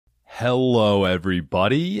Hello,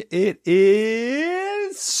 everybody. It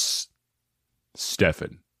is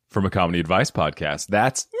Stefan from a Comedy Advice Podcast.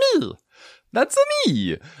 That's me. That's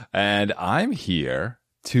me. And I'm here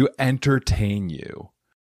to entertain you.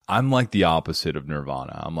 I'm like the opposite of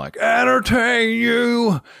Nirvana. I'm like, entertain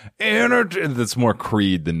you. That's more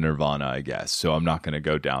Creed than Nirvana, I guess. So I'm not going to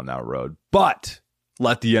go down that road. But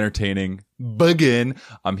let the entertaining begin.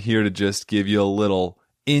 I'm here to just give you a little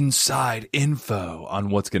inside info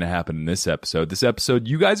on what's going to happen in this episode. This episode,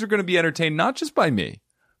 you guys are going to be entertained not just by me,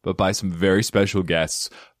 but by some very special guests.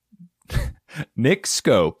 Nick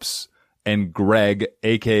Scopes and Greg,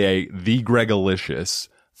 aka the Gregalicious,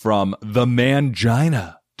 from the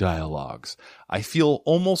Mangina Dialogues. I feel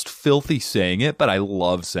almost filthy saying it, but I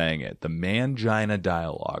love saying it. The Mangina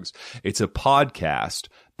Dialogues. It's a podcast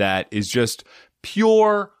that is just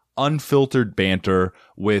pure unfiltered banter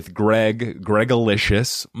with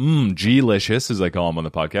Gregalicious, G-licious as I call him on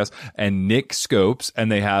the podcast, and Nick Scopes,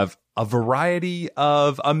 and they have a variety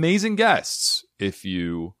of amazing guests. If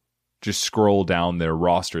you just scroll down their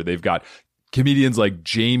roster, they've got comedians like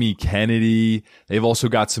Jamie Kennedy. They've also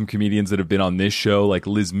got some comedians that have been on this show like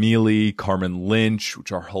Liz Mealy, Carmen Lynch,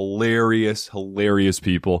 which are hilarious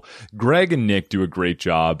people. Greg and Nick do a great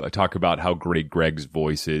job. I talk about how great Greg's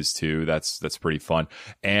voice is too. That's pretty fun.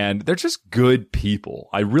 And they're just good people.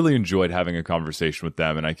 I really enjoyed having a conversation with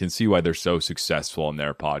them, and I can see why they're so successful in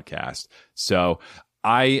their podcast. So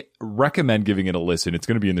I recommend giving it a listen. It's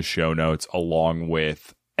going to be in the show notes along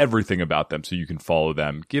with everything about them, so you can follow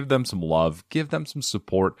them, give them some love, give them some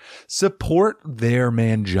support their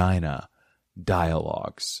Mangina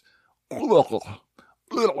Dialogues. Oh,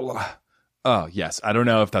 yes. I don't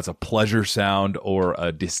know if that's a pleasure sound or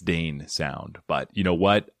a disdain sound, but you know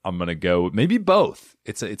what? I'm going to go maybe both.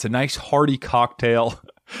 It's a nice hearty cocktail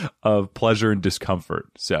of pleasure and discomfort.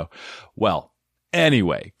 So, well,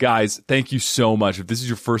 anyway, guys, thank you so much. If this is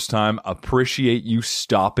your first time, appreciate you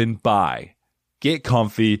stopping by. Get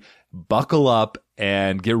comfy, buckle up,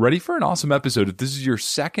 and get ready for an awesome episode. If this is your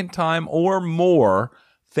second time or more,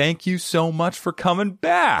 thank you so much for coming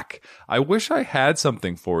back. I wish I had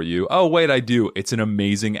something for you. Oh, wait, I do. It's an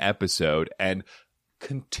amazing episode and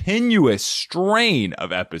continuous strain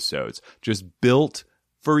of episodes just built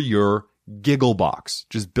for your giggle box,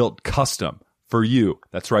 just built custom for you.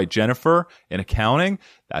 That's right, Jennifer, in accounting,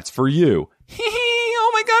 that's for you.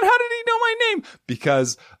 Oh my God, how did he know my name?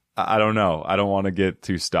 Because I don't know. I don't want to get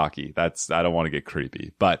too stocky. I don't want to get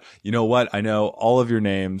creepy. But you know what? I know all of your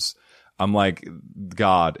names. I'm like,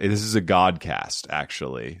 God, this is a God cast,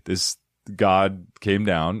 actually. This God came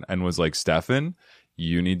down and was like, Stefan,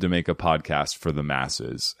 you need to make a podcast for the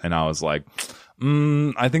masses. And I was like,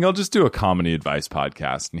 I think I'll just do a comedy advice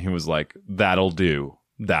podcast. And he was like, that'll do.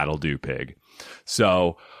 That'll do, pig.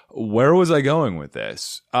 So where was I going with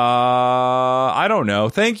this? I don't know.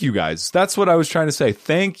 Thank you guys. That's what I was trying to say.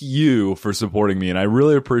 Thank you for supporting me, and I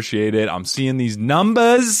really appreciate it. I'm seeing these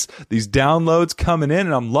numbers, these downloads coming in,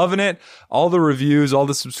 and I'm loving it. All the reviews, all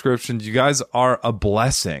the subscriptions. You guys are a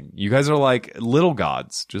blessing. You guys are like little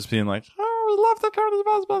gods, just being like, we love the Comedy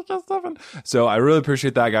Advice Podcast, Stefan. So I really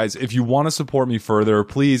appreciate that, guys. If you want to support me further,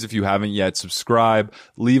 please, if you haven't yet, subscribe,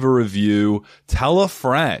 leave a review, tell a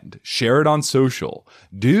friend, share it on social.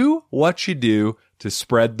 Do what you do to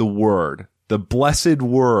spread the word, the blessed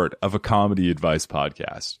word of a Comedy Advice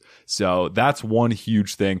Podcast. So that's one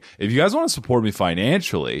huge thing. If you guys want to support me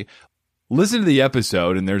financially, listen to the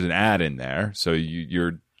episode, and there's an ad in there. So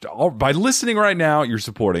you're by listening right now, you're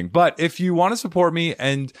supporting. But if you want to support me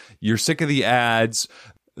and you're sick of the ads,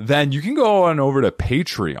 then you can go on over to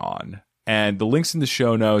Patreon. And the link's in the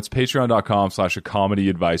show notes, patreon.com/a comedy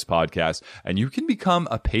advice podcast, and you can become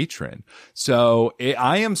a patron. So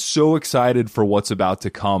I am so excited for what's about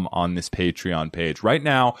to come on this Patreon page. Right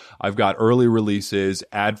now, I've got early releases,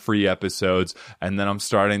 ad-free episodes, and then I'm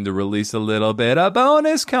starting to release a little bit of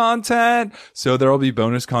bonus content. So there will be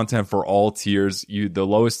bonus content for all tiers. The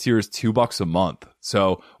lowest tier is $2 a month.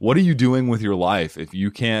 So what are you doing with your life if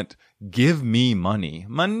you can't give me money?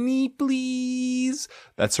 Money, please.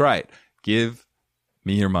 That's right. Give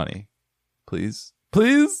me your money, please.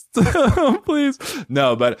 Please. Please.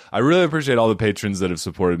 No, but I really appreciate all the patrons that have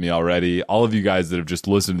supported me already. All of you guys that have just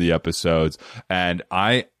listened to the episodes. And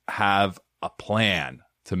I have a plan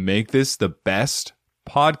to make this the best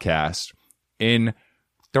podcast in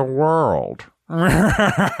the world.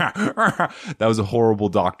 That was a horrible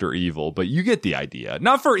Dr. Evil, but you get the idea.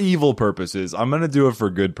 Not for evil purposes. I'm going to do it for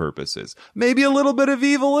good purposes. Maybe a little bit of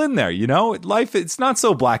evil in there, you know? Life, it's not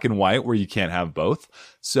so black and white where you can't have both.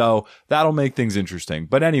 So that'll make things interesting.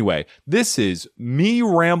 But anyway, this is me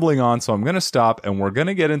rambling on, so I'm going to stop and we're going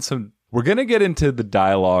to get into We're going to get into the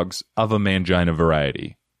dialogues of a Mangina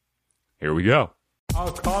variety. Here we go.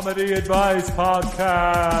 A comedy advice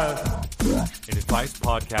podcast. An advice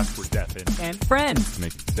podcast for deaf and friends. to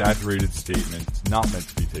make exaggerated statements not meant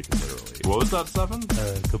to be taken literally. What was that, Stefan?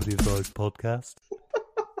 Comedy advice podcast.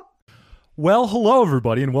 Well, hello,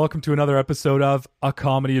 everybody, and welcome to another episode of A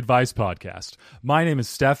Comedy Advice Podcast. My name is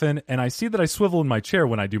Stefan, and I see that I swivel in my chair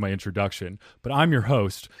when I do my introduction, but I'm your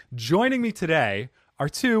host. Joining me today are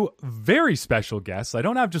two very special guests. I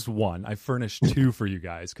don't have just one. I furnished two for you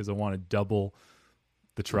guys because I want to double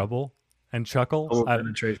the trouble and chuckle. Double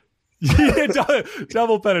penetration. Yeah,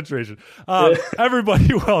 double penetration.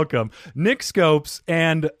 Everybody, welcome Nick Scopes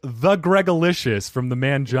and the Gregalicious from the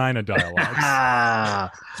Mangina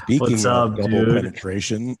dialogues. Speaking What's of up, double dude?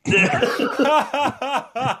 penetration,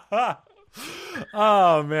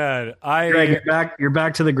 Oh man, Greg, you're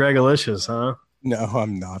back to the Gregalicious, huh? no,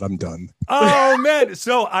 I'm not. I'm done. Oh man,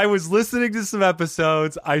 so I was listening to some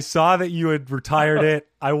episodes. I saw that you had retired it.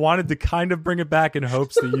 I wanted to kind of bring it back in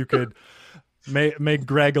hopes that you could make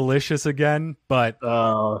Gregalicious again, but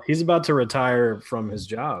He's about to retire from his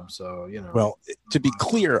job, so you know. Well, to be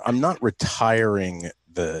clear, I'm not retiring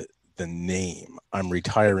the name. I'm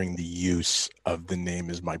retiring the use of the name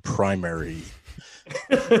as my primary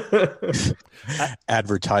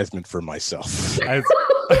advertisement for myself.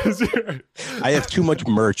 I have too much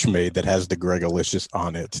merch made that has the Gregalicious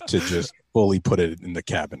on it to just fully put it in the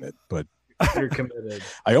cabinet. But You're committed.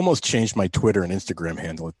 I almost changed my Twitter and Instagram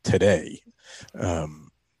handle today,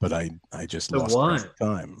 but I just To lost what?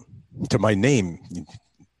 time to my name.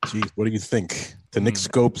 Geez, what do you think? To Nick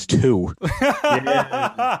Scopes too.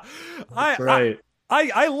 Yeah, that's right.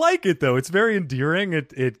 I like it though. It's very endearing.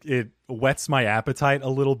 It whets my appetite a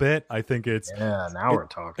little bit. I think it's Now we're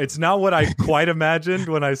talking. it's not what I quite imagined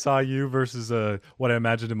when I saw you versus what I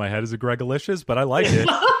imagined in my head as a Gregalicious, but I like it.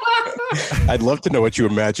 I'd love to know what you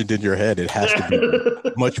imagined in your head. It has to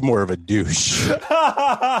be much more of a douche,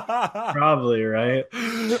 Probably right.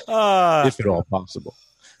 if at all possible.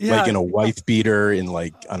 Yeah. Like in a wife beater, in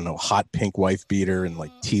like, I don't know, hot pink wife beater, and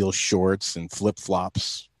like teal shorts and flip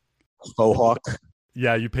flops, faux hawk.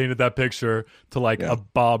 Yeah, you painted that picture to like a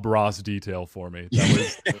Bob Ross detail for me.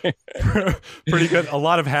 That was pretty good. A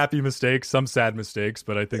lot of happy mistakes, some sad mistakes,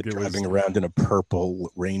 but I think it was Driving around in a purple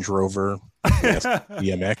Range Rover, yes,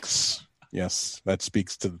 BMX. Yes, that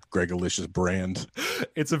speaks to the Gregalicious brand.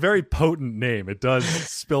 It's a very potent name. It does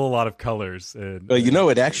spill a lot of colors. And Well, you know,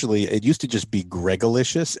 it used to just be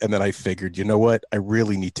Gregalicious, and then I figured, you know what? I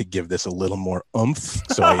really need to give this a little more oomph,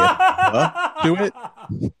 so I added to it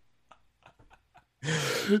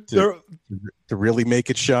to really make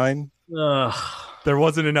it shine. there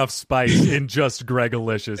wasn't enough spice in just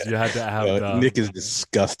Gregalicious. You had to have Nick is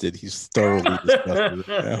disgusted. He's thoroughly disgusted right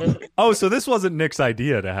now. Oh, so this wasn't Nick's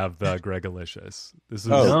idea to have the Gregalicious. This is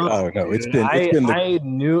No, it's been I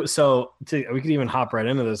knew. So we could even hop right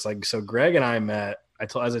into this. Like, so Greg and I met.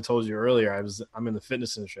 As I told you earlier, I'm in the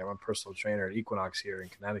fitness industry. I'm a personal trainer at Equinox here in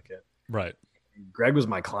Connecticut. right. Greg was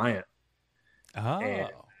my client. Oh.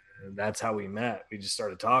 And that's how we met. We just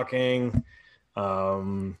started talking.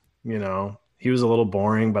 You know, he was a little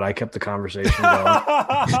boring, but I kept the conversation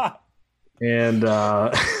going. And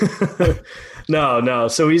no.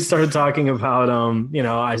 So we started talking about you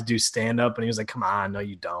know, I do stand up, and he was like, "Come on, no,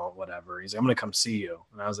 you don't." Whatever. He's like, "I'm gonna come see you,"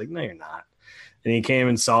 and I was like, "No, you're not." And he came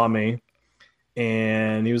and saw me,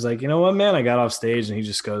 and he was like, "You know what, man?" I got off stage, and he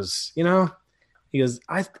just goes, "You know." He goes,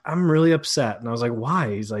 I'm really upset. And I was like,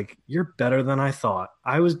 why? He's like, you're better than I thought. Thought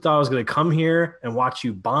I was going to come here and watch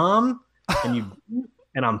you bomb, and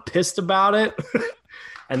I'm pissed about it.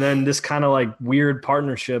 And then this kind of like weird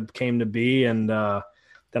partnership came to be. And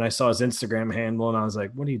then I saw his Instagram handle, and I was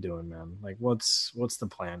like, what are you doing, man? Like, what's the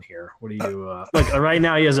plan here? What are you like right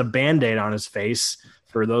now? He has a Band-Aid on his face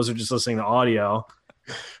for those who are just listening to audio.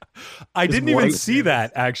 I didn't even see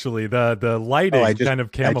that, actually. The lighting kind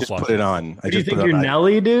of camouflage. I just put it on. Do you think you're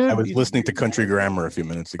Nelly, dude? I was listening to Country Grammar a few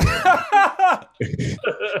minutes ago. I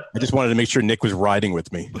just wanted to make sure Nick was riding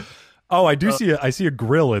with me. Oh, I see a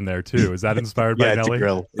grill in there too. Is that inspired by Nelly? It's a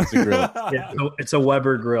grill. It's a grill. Yeah, it's a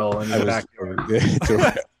Weber grill in the back.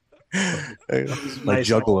 My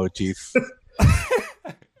juggalo teeth.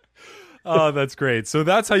 Oh, that's great. So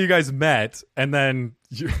that's how you guys met, and then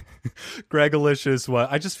Gregalicious.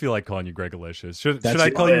 What? I just feel like calling you Gregalicious. Should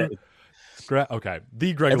I call you? Okay,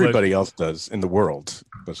 the Gregalicious. Everybody else does in the world,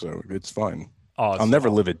 so it's fine. Awesome. I'll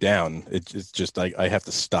never live it down. It's just I have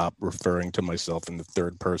to stop referring to myself in the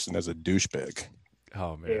third person as a douchebag.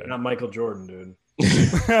 Oh man, You're not Michael Jordan, dude.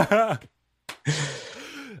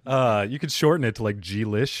 You could shorten it to like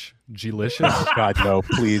G-lish. Gregalicious? Oh, God, no,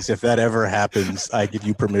 please. If that ever happens, I give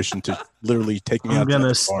you permission to literally take me out to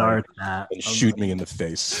the barn and shoot me in the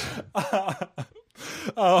face.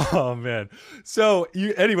 Oh, man. So,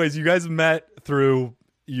 you guys met through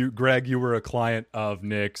Greg. You were a client of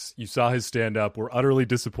Nick's. You saw his stand-up, were utterly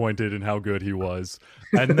disappointed in how good he was.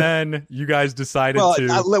 And then you guys decided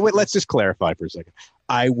to... let's just clarify for a second.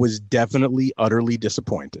 I was definitely utterly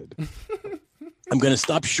disappointed. I'm going to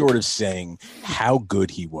stop short of saying how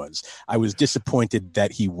good he was. I was disappointed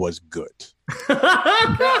that he was good.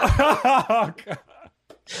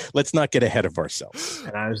 Let's not get ahead of ourselves.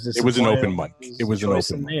 And I was It was an open mic. It was an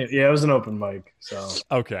open mic. Yeah, it was an open mic. So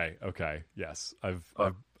okay. Yes,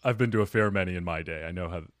 I've been to a fair many in my day. I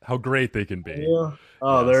know how great they can be. Yeah.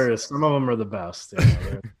 Oh, yes. There is. Some of them are the best.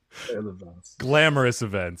 Yeah, they're the best. Glamorous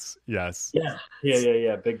events. Yes. Yeah.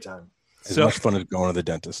 Big time. As much fun as going to the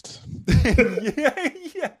dentist.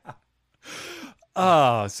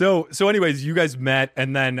 Yeah. So anyways, you guys met,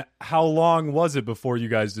 and then how long was it before you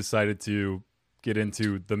guys decided to get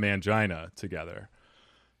into the Mangina together?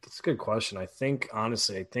 That's a good question.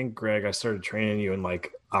 Honestly, I think Greg, I started training you in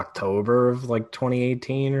like October of like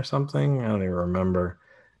 2018 or something. I don't even remember.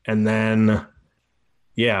 And then,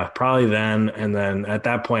 yeah, probably then. And then at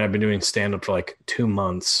that point, I've been doing stand-up for like 2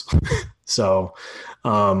 months. So,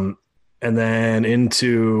 and then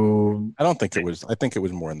into... I think it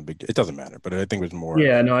was more in the beginning. It doesn't matter, but I think it was more...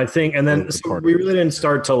 Yeah, no, I think... And then so we really didn't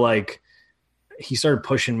start to like... He started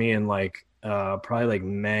pushing me in like probably like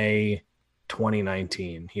May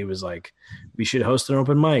 2019. He was like, we should host an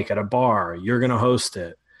open mic at a bar. You're going to host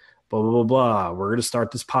it. Blah, blah, blah, blah. We're going to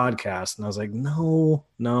start this podcast. And I was like, no.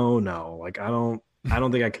 Like, I don't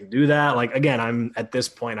think I can do that. Like, again, I'm at this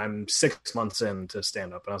point, I'm 6 months into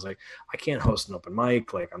stand up. And I was like, I can't host an open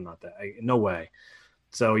mic. Like, I'm not that, no way.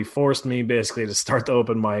 So he forced me basically to start the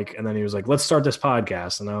open mic. And then he was like, let's start this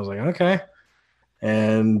podcast. And I was like, okay.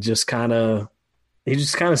 And he just kind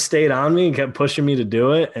of stayed on me and kept pushing me to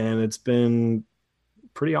do it. And it's been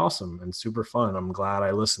pretty awesome and super fun. I'm glad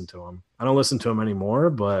I listened to him. I don't listen to him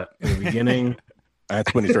anymore, but in the beginning,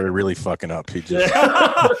 that's when he started really fucking up. He just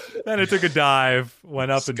then it took a dive,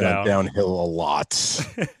 went up and down, downhill a lot.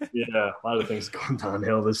 Yeah, a lot of things going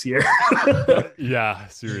downhill this year. Yeah,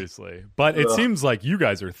 seriously. But it seems like you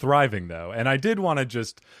guys are thriving though. And I did want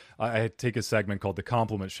to I take a segment called the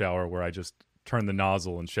compliment shower where I just turn the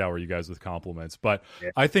nozzle and shower you guys with compliments. But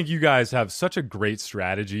yeah. I think you guys have such a great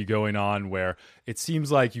strategy going on where it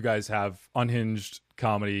seems like you guys have unhinged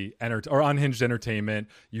comedy or unhinged entertainment.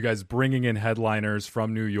 You guys bringing in headliners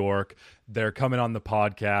from New York. They're coming on the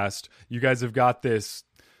podcast. You guys have got this,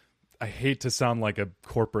 I hate to sound like a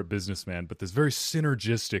corporate businessman, but this very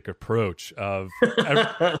synergistic approach of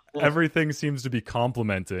everything seems to be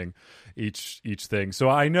complementing each thing. So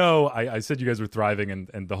I know I said you guys were thriving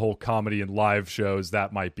and the whole comedy and live shows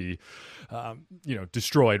that might be,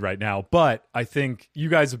 destroyed right now. But I think you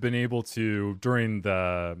guys have been able to, during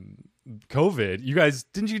the COVID,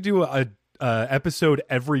 didn't you do a episode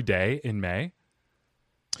every day in May?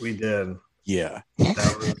 We did. Yeah.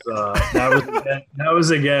 That was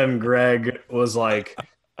again, Greg was like,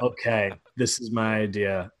 okay, this is my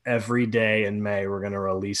idea. Every day in May, we're going to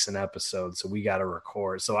release an episode. So we got to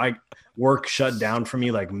record. So work shut down for me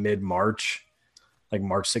like mid-March, like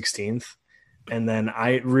March 16th. And then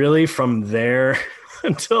I really from there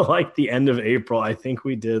until like the end of April, I think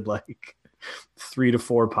we did like 3 to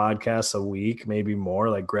 4 podcasts a week, maybe more.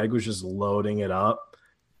 Like Greg was just loading it up.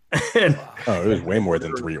 And it was way more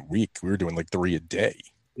than 3 a week. We were doing like 3 a day.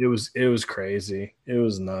 It was crazy. It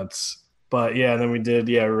was nuts. But yeah, and then we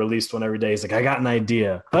released one every day. He's like, I got an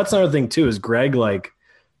idea. That's another thing too, is Greg, like,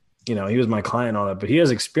 he was my client and all that, but he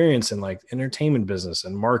has experience in like entertainment business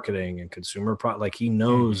and marketing and consumer like he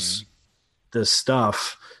knows this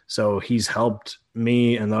stuff. So he's helped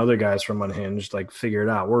me and the other guys from Unhinged like figure it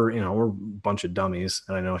out. We're a bunch of dummies,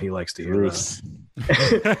 and I know he likes to hear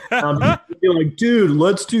that. He'd be like, dude,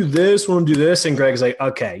 let's do this. We'll do this. And Greg's like,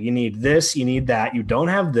 okay, you need this, you need that. You don't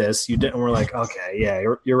have this. You didn't. And we're like, okay, yeah,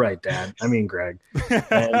 you're right, Dad. I mean, Greg.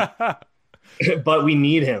 But we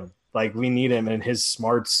need him. Like, we need him, and his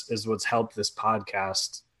smarts is what's helped this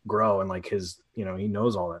podcast grow. And like his, he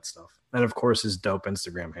knows all that stuff. And of course, his dope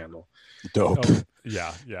Instagram handle. Dope. Oh,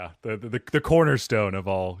 yeah. The cornerstone of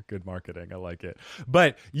all good marketing. I like it.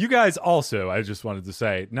 But you guys also, I just wanted to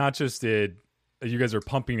say, not just did you guys are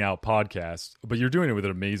pumping out podcasts, but you're doing it with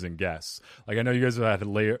amazing guests. Like, I know you guys have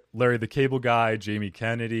had Larry the Cable Guy, Jamie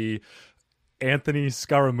Kennedy, Anthony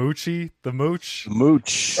Scaramucci, the Mooch.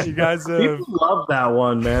 You guys people love that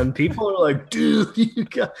one, man. People are like, dude, you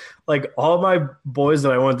got like all my boys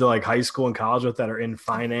that I went to like high school and college with that are in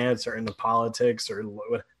finance or into politics or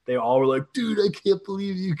they all were like, dude, I can't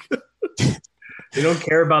believe you. They don't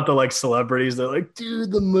care about the like celebrities. They're like,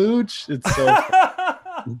 dude, the mooch. It's so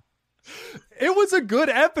It was a good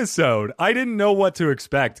episode. I didn't know what to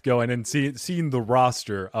expect going and seeing the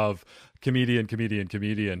roster of comedian.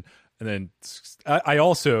 And then I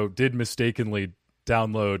also did mistakenly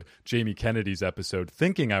download Jamie Kennedy's episode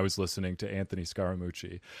thinking I was listening to Anthony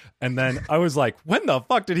Scaramucci. And then I was like, when the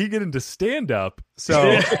fuck did he get into stand-up?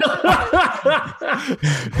 So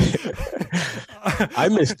I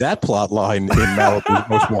missed that plot line in Malibu's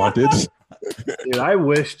Most Wanted. Dude, I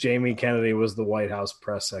wish Jamie Kennedy was the White House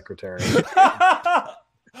press secretary.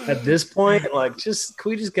 At this point, like, can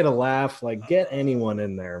we just get a laugh? Like, get anyone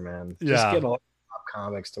in there, man. Just get all top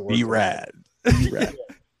comics to work. Be rad. Be rad.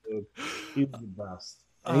 Dude, he's the best.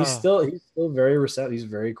 And he's still very receptive. He's a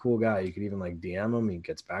very cool guy. You could even like DM him. He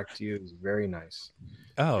gets back to you. He's very nice.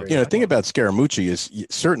 Oh, the thing about Scaramucci is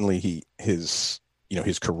certainly his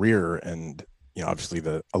career and obviously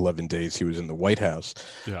the 11 days he was in the White House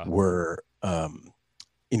were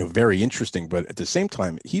very interesting. But at the same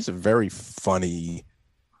time, he's a very funny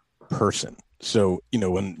person. So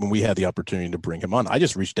when we had the opportunity to bring him on, I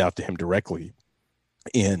just reached out to him directly,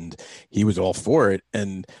 and he was all for it.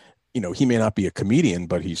 And he may not be a comedian,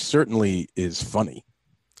 but he certainly is funny.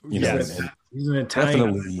 He's an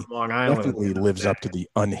Italian from Long Island. Definitely lives up to the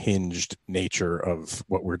unhinged nature of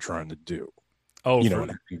what we're trying to do. Oh,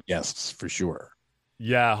 and guests for sure.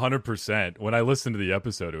 Yeah, 100%. When I listened to the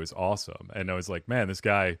episode, it was awesome, and I was like, man, this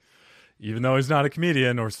guy, even though he's not a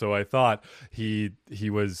comedian, or so I thought, he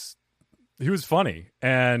was funny,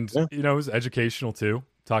 and it was educational too.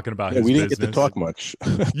 Talking about his we didn't business. get to talk much.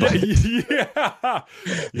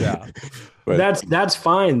 yeah. But that's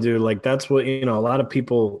fine, dude. Like that's what a lot of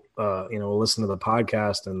people will listen to the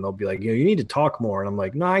podcast and they'll be like, you need to talk more. And I'm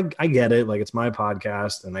like, no, I get it. Like it's my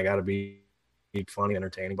podcast and I got to be funny,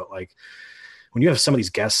 entertaining. But like when you have some of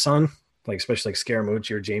these guests on, like especially like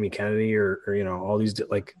Scaramucci or Jamie Kennedy or all these,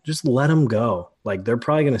 like just let them go. Like they're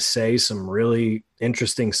probably gonna say some really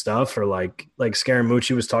interesting stuff, or like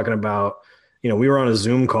Scaramucci was talking about. We were on a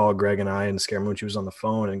Zoom call, Greg and I, and Scaramucci was on the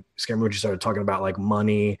phone, and Scaramucci started talking about like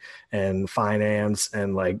money and finance,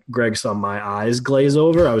 and like Greg saw my eyes glaze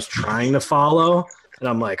over. I was trying to follow, and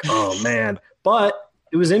I'm like, oh man, but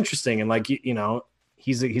it was interesting. And like,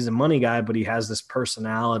 he's a money guy, but he has this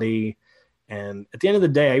personality. And at the end of the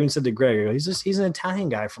day, I even said to Greg, I go, he's an Italian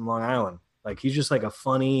guy from Long Island. Like he's just like a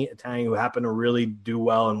funny Italian who happened to really do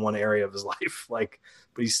well in one area of his life. Like,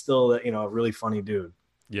 but he's still, a really funny dude.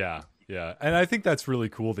 Yeah. Yeah, and I think that's really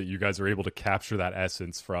cool that you guys are able to capture that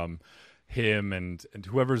essence from him and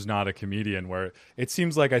whoever's not a comedian, where it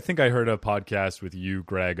seems like, I think I heard a podcast with you,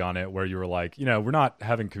 Greg, on it, where you were like, we're not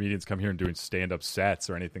having comedians come here and doing stand-up sets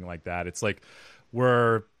or anything like that. It's like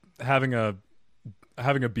we're having a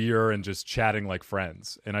beer and just chatting like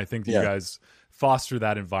friends. And I think that you guys foster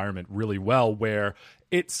that environment really well, where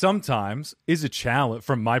it sometimes is a challenge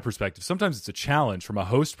from my perspective. Sometimes it's a challenge from a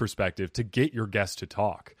host perspective to get your guest to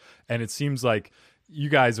talk. And it seems like you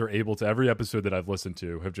guys are able to, every episode that I've listened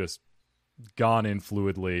to, have just gone in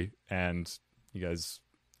fluidly, and you guys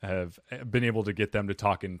have been able to get them to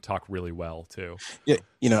talk and talk really well too. Yeah.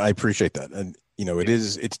 I appreciate that. And,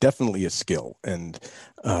 it's definitely a skill. And,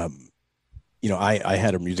 I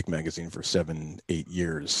had a music magazine for 7-8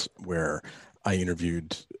 years where I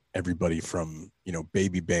interviewed everybody from,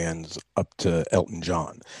 baby bands up to Elton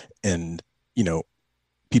John. And,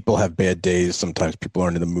 people have bad days. Sometimes people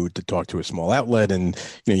aren't in the mood to talk to a small outlet. And,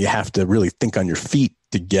 you have to really think on your feet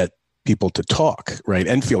to get people to talk, right,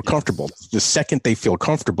 and feel comfortable. The second they feel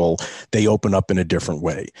comfortable, they open up in a different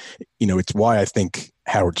way. It's why I think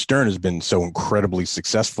Howard Stern has been so incredibly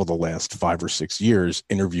successful the last 5 or 6 years,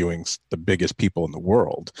 interviewing the biggest people in the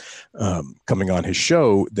world, coming on his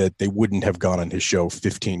show, that they wouldn't have gone on his show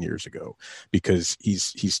 15 years ago, because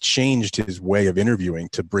he's changed his way of interviewing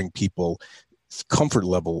to bring people comfort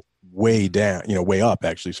level way down, way up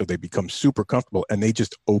actually. So they become super comfortable and they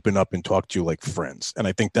just open up and talk to you like friends. And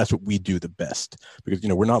I think that's what we do the best, because,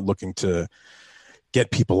 we're not looking to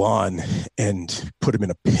get people on and put them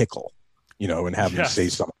in a pickle, and have them say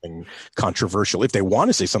something controversial. If they want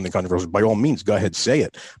to say something controversial, by all means, go ahead, say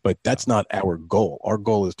it. But that's not our goal. Our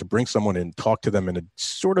goal is to bring someone in, talk to them in a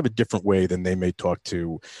sort of a different way than they may talk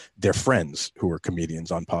to their friends who are comedians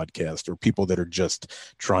on podcasts, or people that are just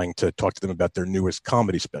trying to talk to them about their newest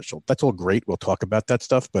comedy special. That's all great. We'll talk about that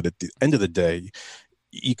stuff. But at the end of the day,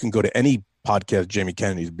 you can go to any podcast Jamie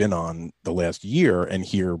Kennedy's been on the last year and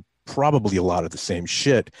hear probably a lot of the same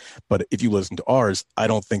shit. But if you listen to ours, I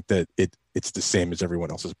don't think that it's the same as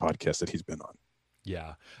everyone else's podcast that he's been on.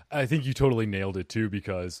 Yeah, I think you totally nailed it too,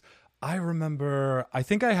 because I remember, I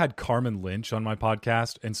think I had Carmen Lynch on my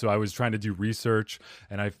podcast, and so I was trying to do research,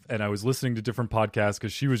 and I was listening to different podcasts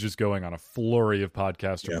because she was just going on a flurry of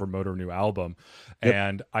podcasts to promote her new album,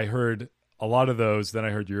 and I heard a lot of those. Then I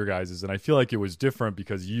heard your guys's, and I feel like it was different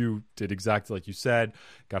because you did exactly like you said,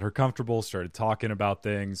 got her comfortable, started talking about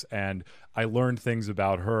things, and I learned things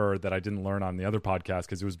about her that I didn't learn on the other podcast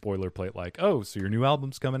because it was boilerplate, like, oh, so your new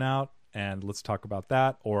album's coming out, and let's talk about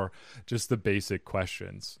that, or just the basic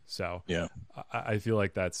questions. So yeah, I feel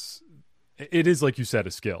like it is, like you said,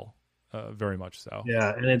 a skill, very much so.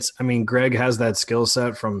 Yeah. And I mean, Greg has that skill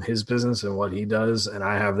set from his business and what he does. And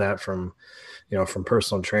I have that from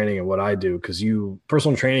personal training and what I do. Cause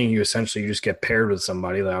personal training, you essentially just get paired with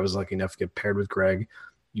somebody. That I was lucky enough to get paired with Greg.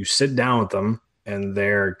 You sit down with them, and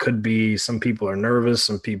there could be some people are nervous.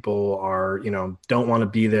 Some people are, don't want to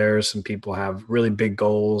be there. Some people have really big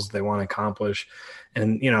goals they want to accomplish.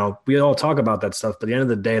 And, we all talk about that stuff, but at the end of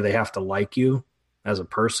the day, they have to like you as a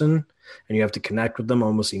person, and you have to connect with them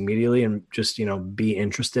almost immediately and just, be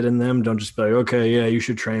interested in them. Don't just be like, okay, yeah, you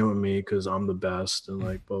should train with me because I'm the best. And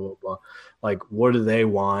like, blah, blah, blah. Like, what do they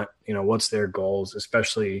want? What's their goals,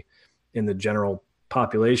 especially in the general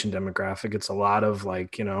population demographic? It's a lot of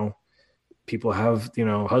like, people have,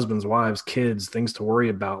 husbands, wives, kids, things to worry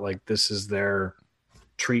about. Like, this is their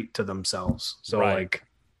treat to themselves. So like,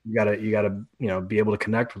 you gotta, be able to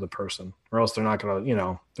connect with a person, or else they're not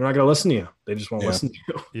gonna listen to you. They just won't listen to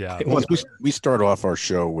you. Yeah. Well, we start off our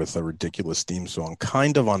show with a ridiculous theme song,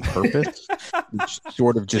 kind of on purpose. Which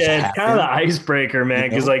sort of just it's kind of the happened. icebreaker, man.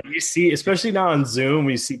 Because like you see, especially now on Zoom,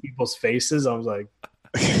 we see people's faces. I was like,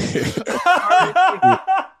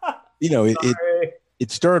 it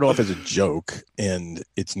started off as a joke, and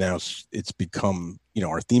it's become,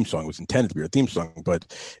 our theme song was intended to be our theme song,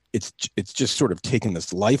 but it's just sort of taken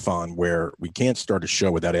this life on where we can't start a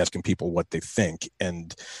show without asking people what they think.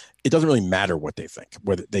 And it doesn't really matter what they think,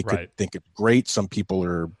 whether they could think it's great. Some people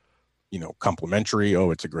are, complimentary.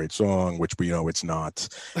 Oh, it's a great song, which we know it's not.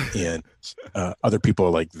 And other people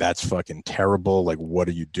are like, that's fucking terrible. Like, what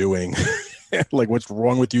are you doing? Like, what's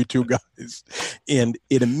wrong with you two guys? And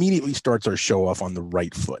it immediately starts our show off on the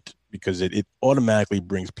right foot, because it automatically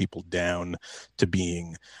brings people down to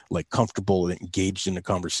being like comfortable and engaged in the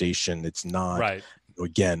conversation. It's not,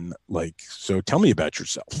 again, like, so tell me about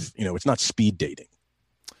yourself. It's not speed dating.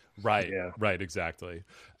 Right. Yeah. Right. Exactly.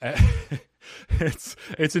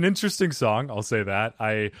 It's an interesting song. I'll say that.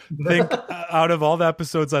 I think out of all the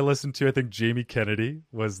episodes I listened to, I think Jamie Kennedy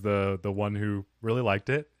was the one who really liked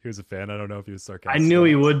it. He was a fan. I don't know if he was sarcastic. I knew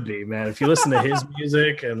he would be, man. If you listen to his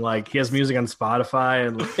music, and like he has music on Spotify,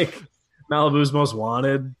 and like Malibu's Most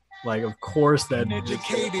Wanted, like of course that.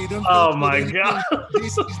 Oh my god!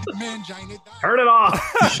 Turn it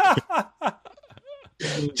off.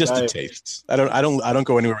 Just a taste. I don't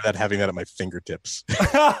go anywhere without having that at my fingertips.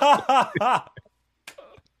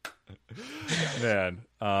 Man,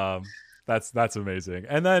 that's amazing.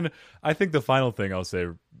 And then I think the final thing I'll say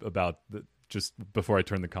about just before I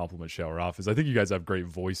turn the compliment shower off is I think you guys have great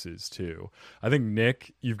voices too. I think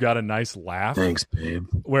Nick, you've got a nice laugh. Thanks, babe.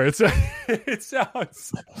 Where it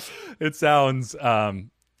sounds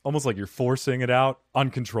almost like you're forcing it out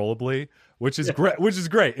uncontrollably, which is great. Which is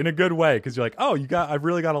great in a good way, because you're like, oh, I've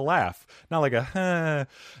really got to laugh, not like a huh.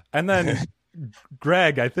 And then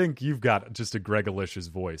Greg, I think you've got just a Gregalicious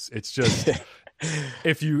voice. It's just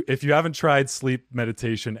if you haven't tried sleep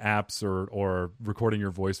meditation apps or recording your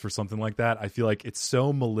voice for something like that, I feel like it's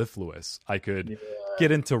so mellifluous. I could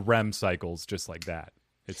get into REM cycles just like that.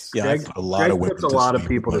 I've put a lot of women. Puts a lot of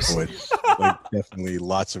people to sleep. Like, definitely,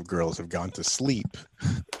 lots of girls have gone to sleep.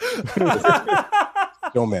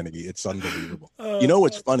 So many, it's unbelievable.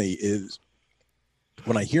 What's funny is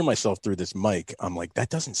when I hear myself through this mic, I'm like, that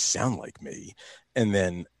doesn't sound like me. And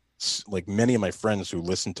then, like, many of my friends who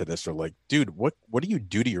listen to this are like, dude, what do you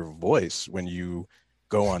do to your voice when you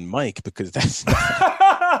go on mic? Because that's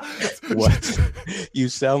not what you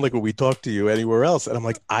sound like when we talk to you anywhere else. And I'm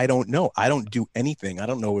like, I don't know. I don't do anything. I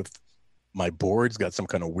don't know if my board's got some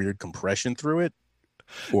kind of weird compression through it,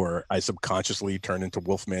 or I subconsciously turn into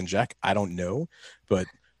Wolfman Jack. I don't know, but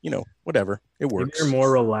whatever. It works. You're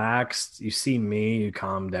more relaxed. You see me, you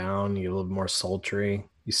calm down. You're a little more sultry.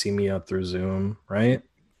 You see me up through Zoom, right?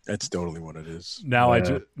 That's totally what it is. Now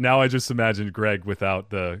I just imagined Greg without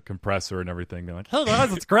the compressor and everything. They're like, "Hey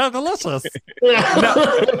guys, it's Gregalicious."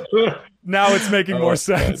 now it's making more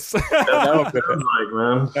sense. I'm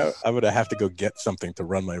gonna have to go get something to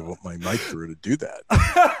run my mic through to do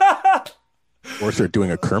that. Or start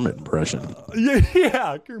doing a Kermit impression.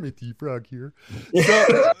 Yeah, Kermit the Frog here.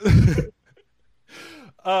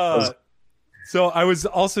 So I was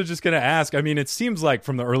also just going to ask, I mean, it seems like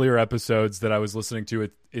from the earlier episodes that I was listening to,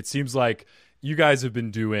 it seems like you guys have been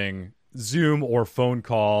doing Zoom or phone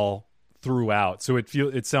call throughout. So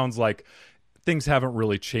it sounds like things haven't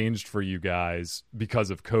really changed for you guys because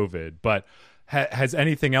of COVID, but has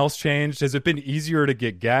anything else changed? Has it been easier to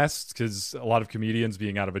get guests? Because a lot of comedians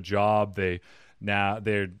being out of a job, they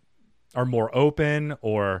are more open,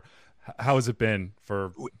 or how has it been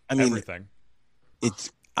for everything?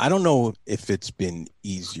 I don't know if it's been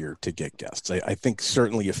easier to get guests. I think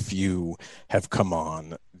certainly a few have come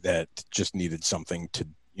on that just needed something to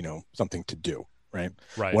do. Right.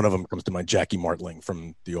 One of them comes to mind, Jackie Martling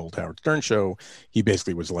from the old Howard Stern show. He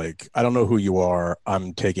basically was like, I don't know who you are.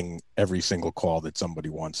 I'm taking every single call that somebody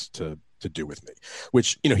wants to do with me,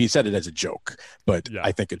 which, he said it as a joke, but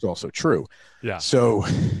I think it's also true. Yeah. So,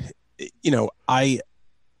 I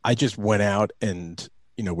just went out and,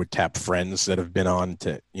 would tap friends that have been on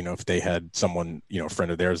to, if they had someone, a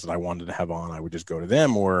friend of theirs that I wanted to have on, I would just go to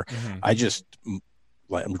them, or I just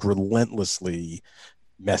relentlessly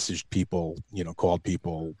messaged people, called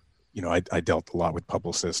people. I dealt a lot with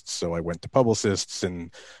publicists, so I went to publicists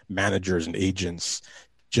and managers and agents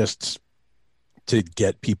just to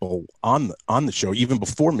get people on the show. Even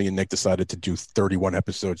before me and Nick decided to do 31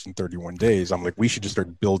 episodes in 31 days, I'm like, we should just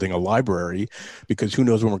start building a library, because who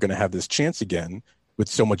knows when we're going to have this chance again with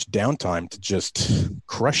so much downtime to just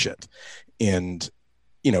crush it. And,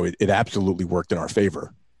 it absolutely worked in our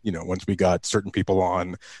favor. Once we got certain people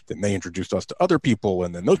on, then they introduced us to other people,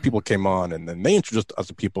 and then those people came on, and then they introduced us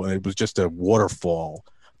to people, and it was just a waterfall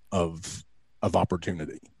of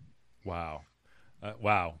opportunity. Wow.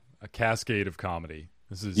 Wow. A cascade of comedy.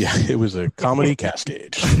 It was a comedy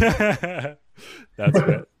cascade. That's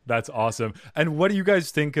good. That's awesome. And what do you guys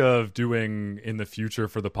think of doing in the future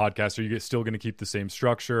for the podcast? Are you still going to keep the same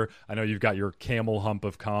structure? I know you've got your camel hump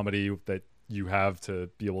of comedy that you have to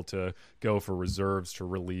be able to go for reserves to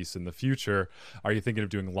release in the future. Are you thinking of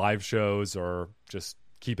doing live shows, or just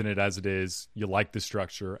keeping it as it is? You like the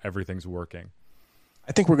structure, everything's working.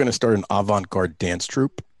 I think we're going to start an avant-garde dance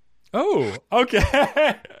troupe. Oh, okay.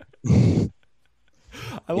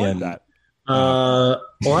 I like that. Well,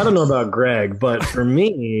 I don't know about Greg, but for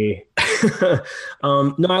me,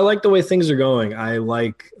 no, I like the way things are going. I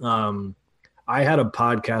had a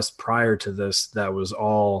podcast prior to this that was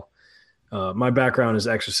all, my background is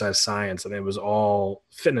exercise science, and it was all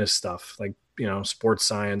fitness stuff, like, sports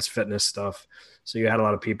science, fitness stuff. So you had a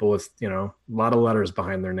lot of people with, a lot of letters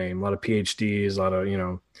behind their name, a lot of PhDs, a lot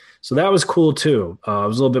of, so that was cool too. It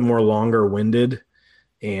was a little bit more longer winded,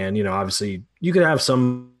 and, obviously you could have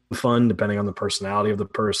some fun depending on the personality of the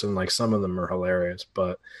person. Like, some of them are hilarious,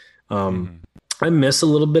 but I miss a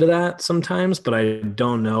little bit of that sometimes, but I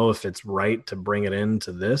don't know if it's right to bring it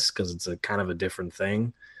into this, because it's a kind of a different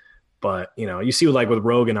thing. But, you see with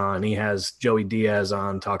Rogan on, he has Joey Diaz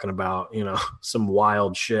on talking about, some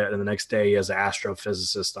wild shit. And the next day he has an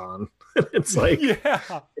astrophysicist on. It's like,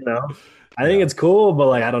 I think it's cool, but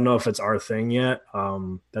I don't know if it's our thing yet.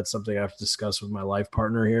 That's something I have to discuss with my life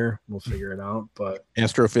partner here. We'll figure it out. But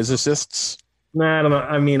astrophysicists? Nah, I don't know.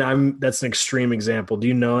 I mean, that's an extreme example. Do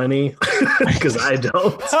you know any? Because I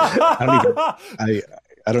don't.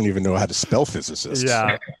 I don't even know how to spell physicists.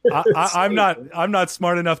 Yeah, I'm not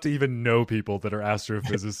smart enough to even know people that are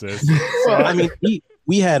astrophysicists. Well, I mean,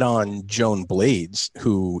 we had on Joan Blades,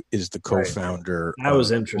 who is the co-founder. That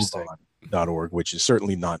was interesting. .org, which is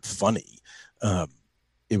certainly not funny.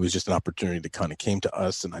 It was just an opportunity that kind of came to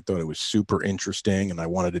us, and I thought it was super interesting, and I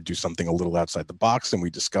wanted to do something a little outside the box, and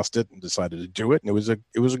we discussed it and decided to do it, and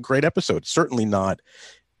it was a great episode. Certainly not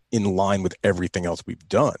in line with everything else we've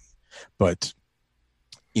done, but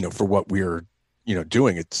for what we're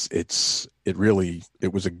doing, it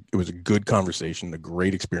was a good conversation, a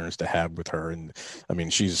great experience to have with her. And I mean,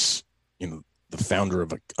 she's the founder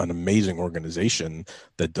of an amazing organization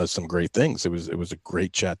that does some great things. It was a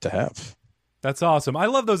great chat to have. That's awesome. I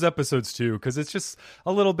love those episodes too, because it's just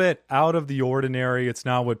a little bit out of the ordinary. It's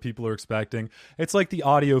not what people are expecting. It's like the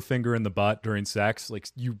audio finger in the butt during sex. Like,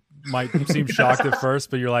 you might seem shocked at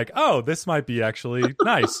first, but you're like, oh, this might be actually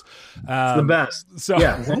nice. It's the best. So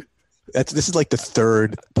yeah. This is like the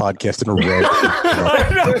third podcast in a row.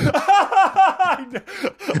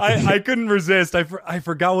 I couldn't resist. I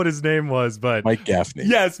forgot what his name was, but Mike Gaffney.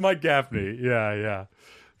 Yes, Mike Gaffney. Yeah.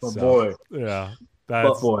 Boy. Yeah.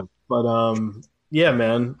 Boy. But yeah,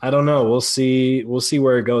 man. I don't know. We'll see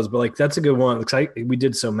where it goes. But that's a good one. Because we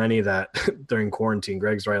did so many that during quarantine.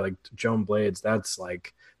 Greg's right. Like Joan Blades. That's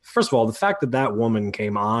first of all, the fact that woman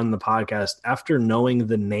came on the podcast after knowing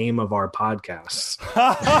the name of our podcasts.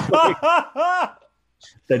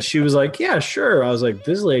 that she was like, yeah, sure. I was like,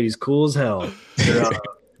 this lady's cool as hell.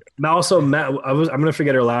 Also, I'm gonna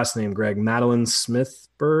forget her last name, Greg. Madeline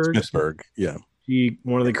Smithberg. Smithberg, yeah. She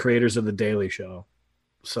one of the creators of the Daily Show.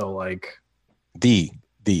 So like the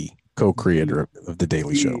co-creator of the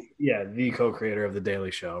Daily Show. Yeah, the co-creator of the Daily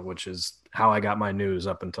Show, which is how I got my news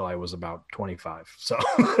up until I was about 25. So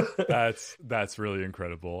that's really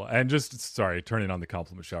incredible. And just turning on the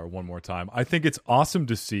compliment shower one more time. I think it's awesome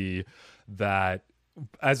to see that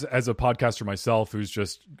as a podcaster myself who's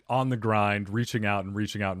just on the grind, reaching out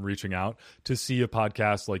to see a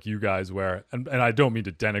podcast like you guys where, and I don't mean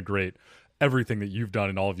to denigrate everything that you've done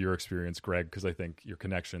in all of your experience, Greg, because I think your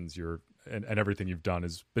connections, and everything you've done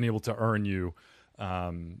has been able to earn you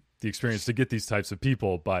the experience to get these types of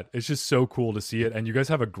people. But it's just so cool to see it. And you guys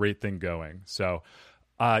have a great thing going. So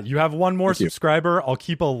you have one more subscriber. I'll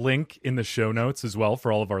keep a link in the show notes as well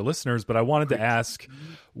for all of our listeners. But I wanted to ask,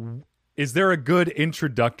 is there a good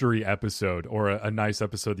introductory episode or a nice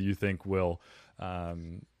episode that you think will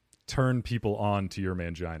turn people on to your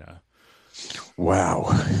Mangina? Wow.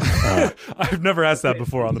 I've never asked that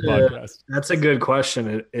before on the podcast. That's a good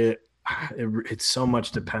question. It so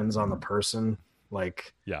much depends on the person.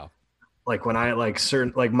 Like when I like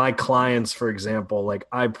certain, like my clients, for example, like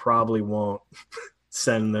I probably won't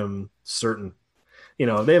send them certain,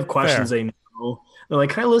 they have questions they know. They're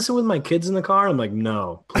like, can I listen with my kids in the car? I'm like,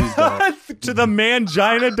 no, please don't. To the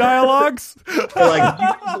Mangina dialogues.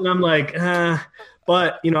 And I'm like,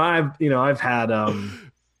 but I've had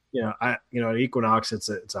at Equinox,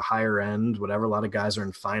 it's a higher end, whatever. A lot of guys are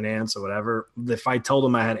in finance or whatever. If I told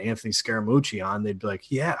them I had Anthony Scaramucci on, they'd be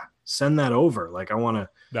like, yeah, send that over. Like, I want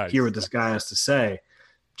to hear what this guy has to say.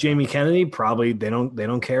 Jamie Kennedy, probably they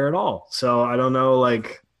don't care at all. So I don't know.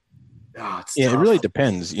 Like, it's tough. It really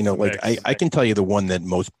depends. I can tell you the one that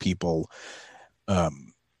most people, not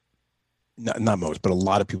most, but a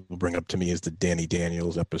lot of people bring up to me is the Danny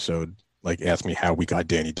Daniels episode. Like, ask me how we got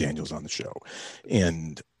Danny Daniels on the show.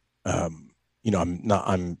 And, I'm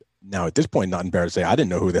now at this point not embarrassed to say I didn't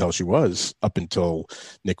know who the hell she was up until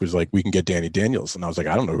Nick was like, we can get Danny Daniels. And I was like,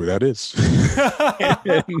 I don't know who that is. I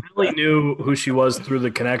really knew who she was through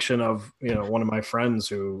the connection of, one of my friends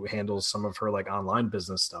who handles some of her like online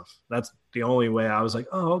business stuff. That's the only way I was like,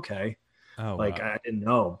 oh, okay. Oh, like, wow. I didn't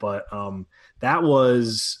know, but that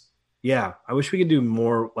was, yeah, I wish we could do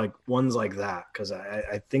more like ones like that. Cause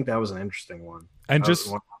I think that was an interesting one. And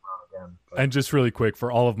just really quick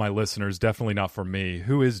for all of my listeners, definitely not for me.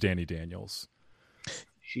 Who is Danny Daniels?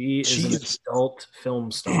 She's an adult film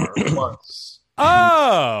star.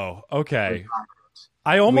 Oh, okay.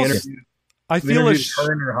 I feel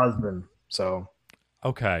her and her husband. So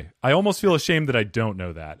okay, I almost feel ashamed that I don't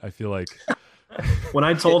know that. I feel like when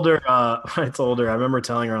I told her, I remember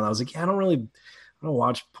telling her, and I was like, yeah, I don't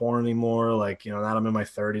watch porn anymore. Like, now I'm in my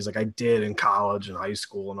 30s. Like I did in college and high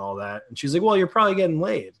school and all that. And she's like, well, you're probably getting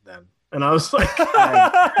laid then. And I was like,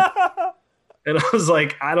 I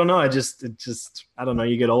don't know. I don't know.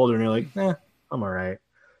 You get older and you're like, I'm all right.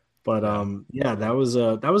 But that was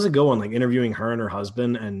a good one. Like interviewing her and her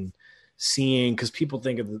husband and seeing, because people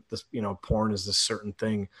think of this, porn is this certain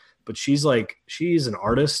thing, but she's an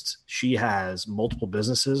artist. She has multiple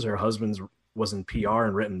businesses. Her husband's was in PR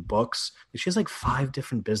and written books. She has like 5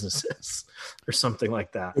 different businesses or something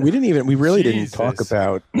like that. We really didn't talk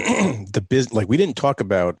about the business. Like we didn't talk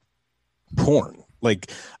about porn.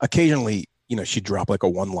 Like occasionally, she'd drop like a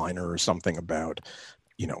one-liner or something about,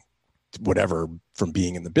 whatever from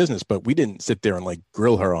being in the business, but we didn't sit there and like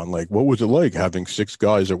grill her on like, what was it like having 6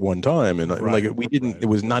 guys at one time? And it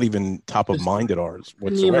was not even top of mind at ours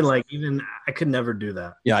whatsoever. Even I could never do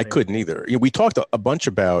that. Yeah, I couldn't either. We talked a bunch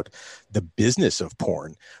about the business of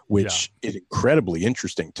porn, which is incredibly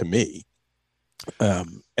interesting to me.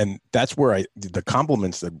 And that's where the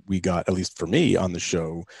compliments that we got, at least for me on the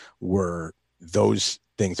show, were those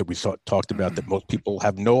things that we talked about that most people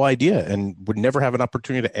have no idea and would never have an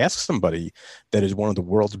opportunity to ask somebody that is one of the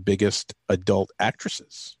world's biggest adult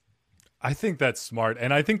actresses. I think that's smart.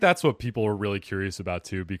 And I think that's what people are really curious about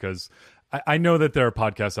too, because I know that there are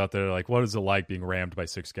podcasts out there like, what is it like being rammed by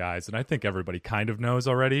 6 guys? And I think everybody kind of knows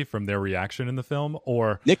already from their reaction in the film.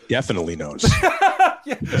 Or Nick definitely knows.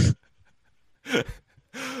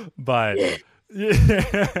 But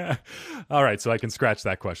yeah. All right, so I can scratch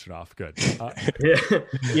that question off. Good. But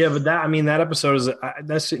that episode is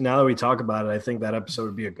that's now that we talk about it, I think that episode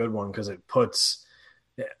would be a good one because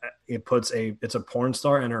it's a porn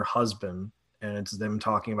star and her husband, and it's them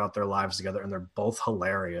talking about their lives together, and they're both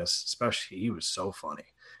hilarious. Especially he was so funny,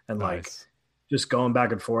 and nice. Like just going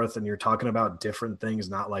back and forth, and you're talking about different things,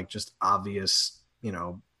 not like just obvious,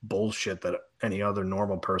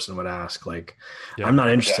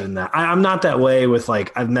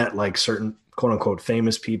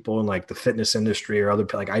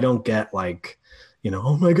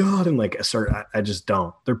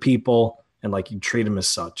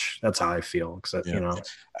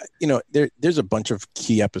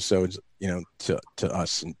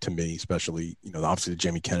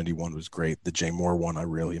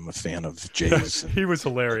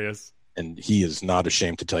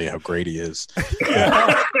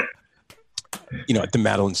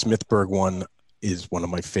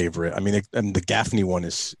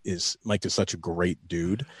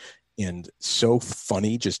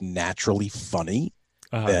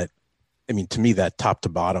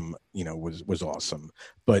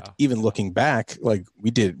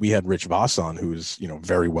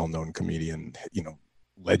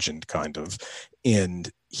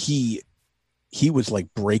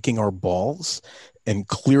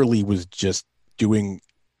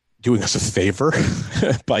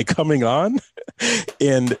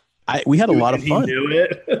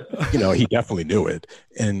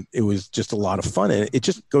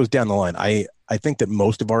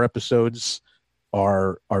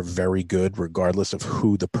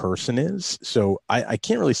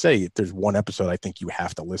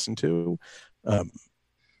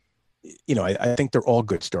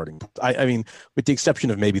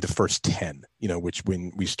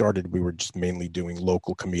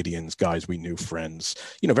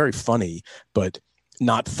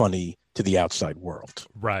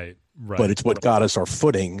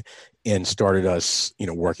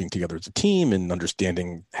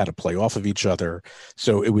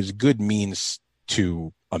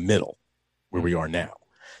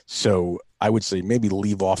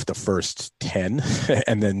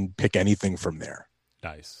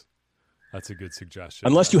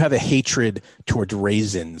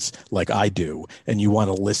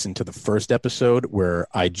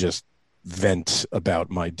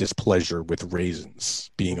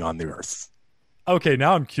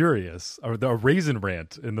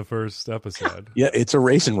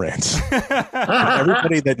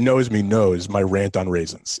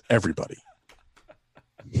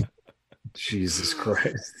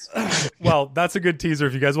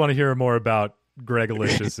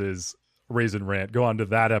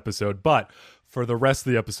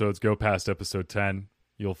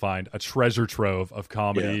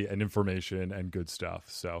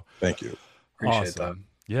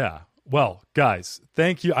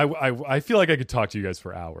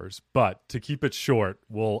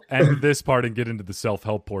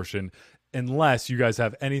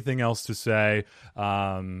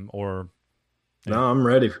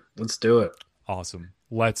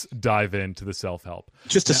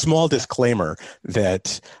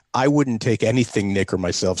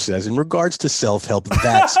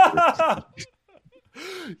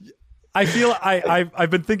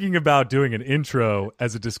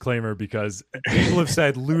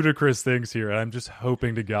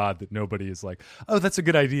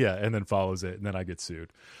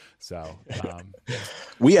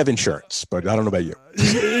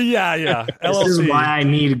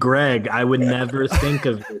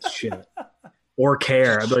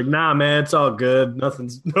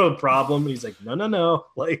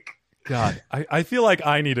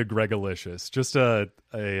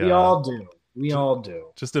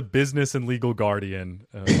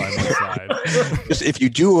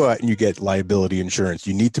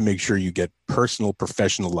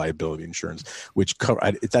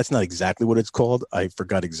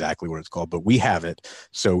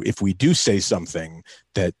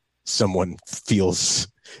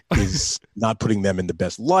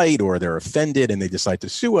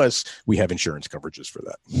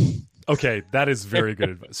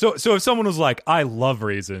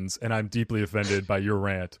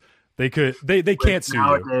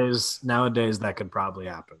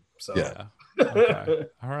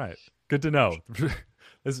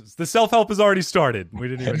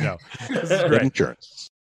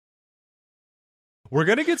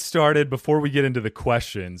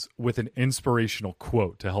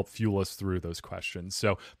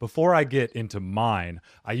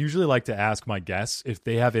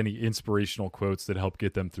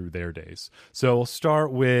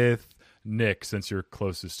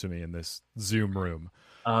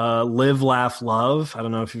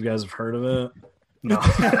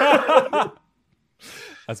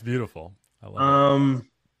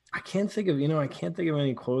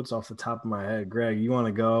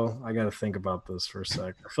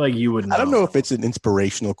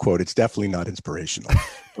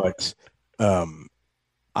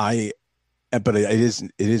 I but it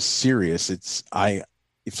is serious.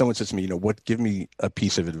 If someone says to me, give me a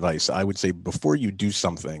piece of advice, I would say before you do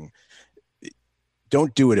something,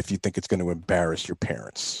 don't do it if you think it's going to embarrass your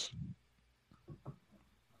parents.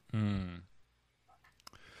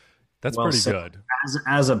 That's pretty good.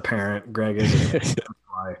 As a parent, Greg is.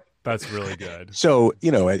 That's really good. So,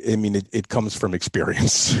 I mean, it comes from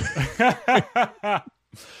experience.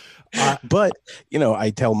 But,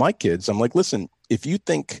 I tell my kids, I'm like, listen, if you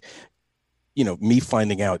think, me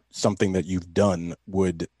finding out something that you've done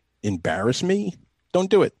would embarrass me, don't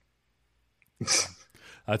do it.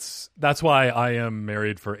 That's why I am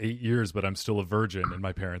married for 8 years, but I'm still a virgin in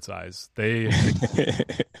my parents' eyes. I'm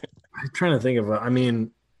trying to think of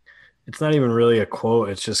it's not even really a quote.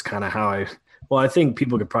 It's just kind of how I think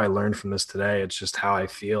people could probably learn from this today. It's just how I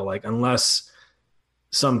feel like, unless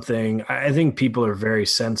I think people are very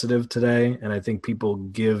sensitive today. And I think people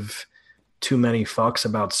give too many fucks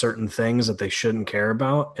about certain things that they shouldn't care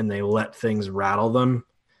about, and they let things rattle them.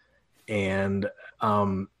 And,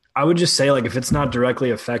 I would just say, like, if it's not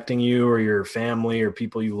directly affecting you or your family or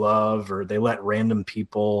people you love, or they let random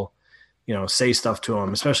people, say stuff to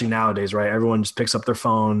them, especially nowadays, right? Everyone just picks up their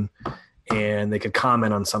phone and they could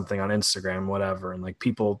comment on something on Instagram, whatever. And like,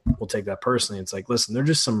 people will take that personally. It's like, listen, they're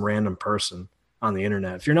just some random person on the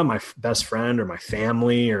internet. If you're not my best friend or my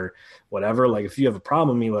family or whatever, like, if you have a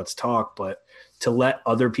problem with me, let's talk. But to let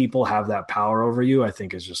other people have that power over you, I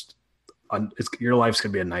think is just, your life's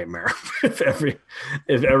gonna be a nightmare if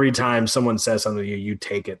every time someone says something to you, you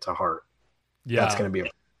take it to heart. Yeah, it's gonna be a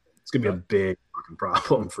big fucking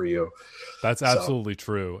problem for you. That's absolutely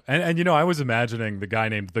true. And I was imagining the guy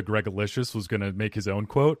named the Gregalicious was gonna make his own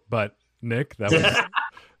quote, but Nick, that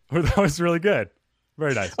was really good.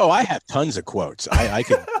 Very nice. Oh, I have tons of quotes. I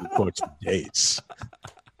could do quotes for days.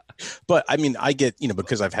 But I mean, I get,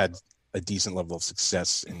 because I've had a decent level of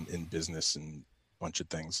success in business and bunch of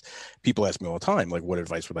things, people ask me all the time, like, what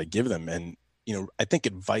advice would I give them? And I think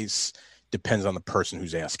advice depends on the person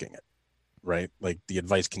who's asking it, right? Like, the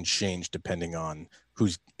advice can change depending on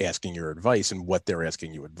who's asking your advice and what they're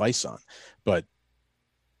asking you advice on. But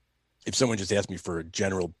if someone just asked me for a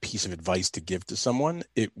general piece of advice to give to someone,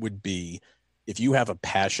 it would be, if you have a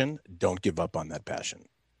passion, don't give up on that passion,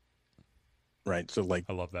 right? So, like,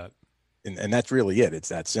 I love that. And that's really it. It's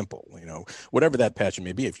that simple. Whatever that passion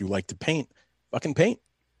may be. If you like to paint, fucking paint.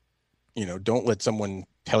 Don't let someone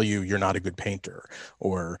tell you you're not a good painter,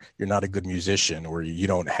 or you're not a good musician, or you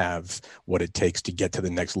don't have what it takes to get to the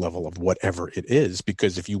next level of whatever it is,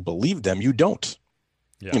 because if you believe them, you don't.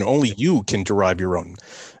 Yeah. Only you can derive your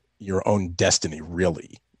own destiny,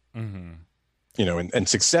 really. Mm-hmm. And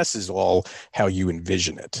success is all how you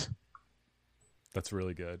envision it. That's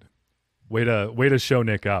really good. Way to show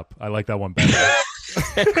Nick up. I like that one better.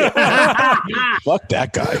 Fuck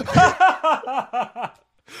that guy.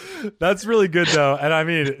 That's really good, though. And I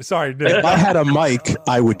mean, sorry, Nick. If I had a mic,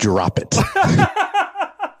 I would drop it.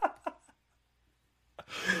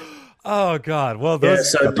 Oh God! Well, dude,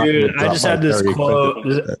 I just had this quote.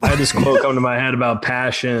 I had this quote come to my head about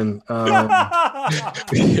passion.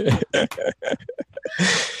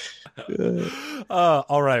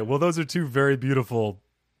 All right. Well, those are two very beautiful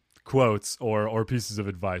quotes or pieces of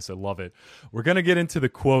advice. I love it. We're going to get into the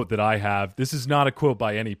quote that I have. This is not a quote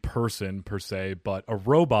by any person per se, but a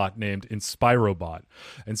robot named Inspirobot.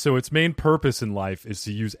 And so its main purpose in life is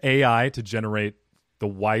to use AI to generate the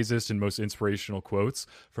wisest and most inspirational quotes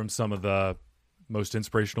from some of the most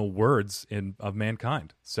inspirational words of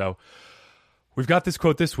mankind. So we've got this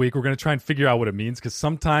quote this week. We're going to try and figure out what it means, because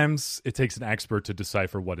sometimes it takes an expert to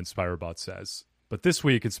decipher what Inspirobot says. But this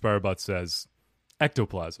week, Inspirobot says,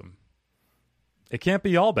 ectoplasm. It can't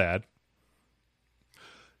be all bad.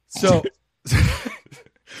 So,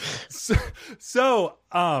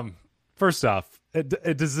 first off,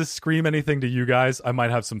 does this scream anything to you guys? I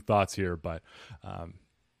might have some thoughts here, but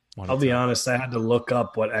I'll be honest. I had to look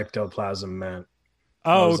up what ectoplasm meant.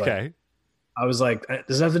 Oh, okay. I was like,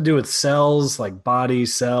 does it have to do with cells, like body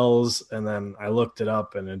cells? And then I looked it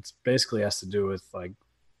up, and it basically has to do with like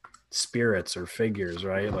spirits or figures,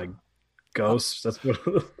 right? Like ghosts. That's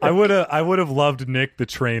what I would have loved Nick the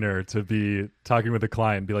trainer to be talking with a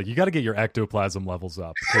client and be like, you got to get your ectoplasm levels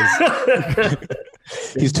up.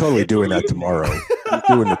 He's totally doing that tomorrow. He's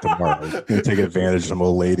doing it tomorrow. He's gonna take advantage of some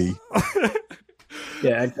old lady.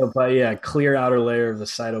 Yeah, ectoplasm. Yeah, clear outer layer of the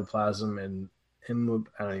cytoplasm and I don't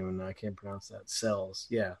even know. I can't pronounce that. Cells.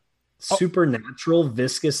 Yeah. Supernatural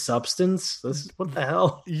viscous substance. What the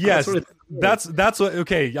hell? Yes, that's what.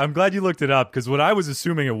 Okay, I'm glad you looked it up, because what I was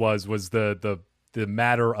assuming it was the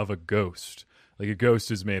matter of a ghost. Like, a ghost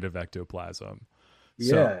is made of ectoplasm.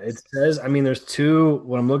 Yeah, it says, I mean, there's two,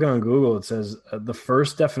 when I'm looking on Google, it says the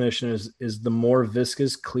first definition is the more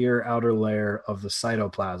viscous, clear outer layer of the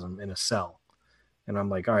cytoplasm in a cell. And I'm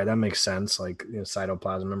like, all right, that makes sense. Like,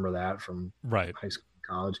 cytoplasm, remember that from Right. high school,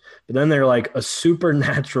 college. But then they're like a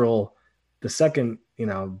supernatural, the second,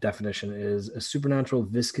 definition is a supernatural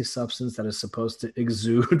viscous substance that is supposed to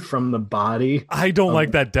exude from the body. I don't like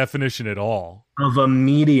that definition at all. Of a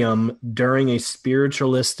medium during a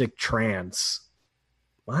spiritualistic trance.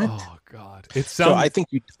 What? Oh God! It sounds. So I think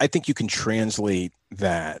you can translate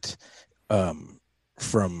that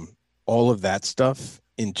from all of that stuff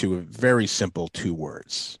into a very simple 2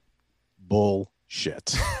 words: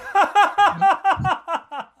 bullshit.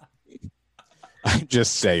 I'm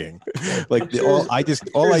just saying. Like all I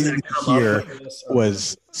needed to hear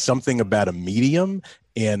was something about a medium,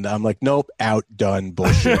 and I'm like, nope, out, done,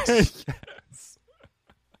 bullshit. Yes.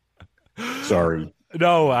 Sorry.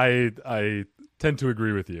 No, I tend to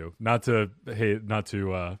agree with you. Not to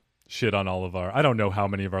shit on all of our. I don't know how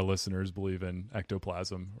many of our listeners believe in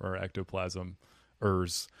ectoplasm or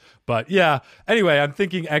ectoplasmers, but yeah. Anyway, I'm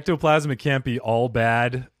thinking ectoplasm. It can't be all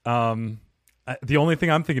bad. The only thing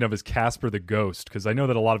I'm thinking of is Casper the Ghost, because I know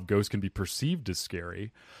that a lot of ghosts can be perceived as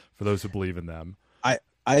scary for those who believe in them. I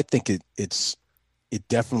think it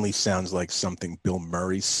definitely sounds like something Bill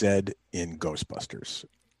Murray said in Ghostbusters.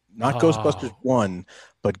 Not Ghostbusters 1,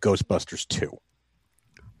 but Ghostbusters 2.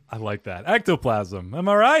 I like that. Ectoplasm. Am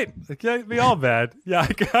I right? It can't be all bad. Yeah,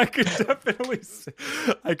 I could definitely see,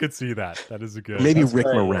 I could see that. That is a good. Maybe Rick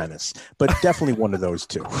Moranis, but definitely one of those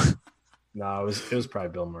two. No, it was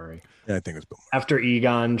probably Bill Murray. Yeah, I think it was Bill Murray. After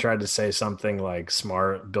Egon tried to say something like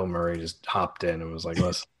smart, Bill Murray just hopped in and was like,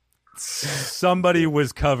 listen. Somebody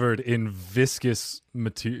was covered in viscous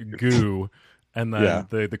goo, and then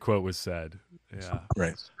the quote was said. Yeah.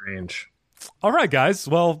 Right. Strange. All right, guys.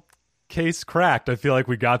 Well, case cracked. I feel like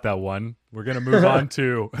we got that one. We're going to move on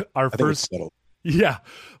to our first. Yeah.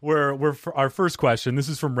 We're for our first question. This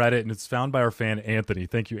is from Reddit, and it's found by our fan, Anthony.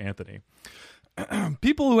 Thank you, Anthony.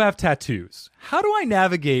 People who have tattoos. How do I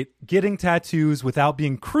navigate getting tattoos without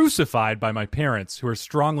being crucified by my parents who are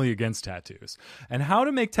strongly against tattoos? And how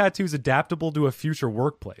to make tattoos adaptable to a future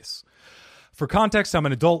workplace? For context, I'm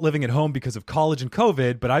an adult living at home because of college and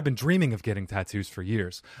COVID, but I've been dreaming of getting tattoos for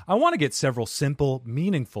years. I want to get several simple,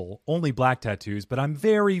 meaningful, only black tattoos, but I'm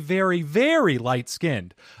very, very, very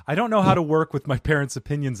light-skinned. I don't know how to work with my parents'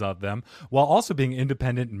 opinions of them while also being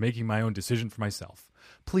independent and making my own decision for myself.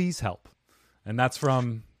 Please help. And that's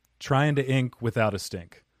from Trying to Ink Without a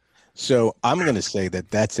Stink. So I'm going to say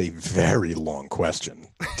that that's a very long question,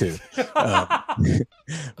 too.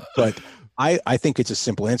 But I think it's a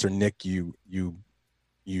simple answer. Nick, you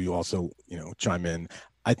also chime in.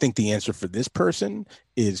 I think the answer for this person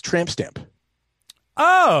is tramp stamp.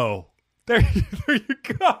 Oh, there you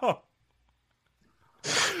go.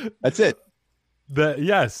 That's it.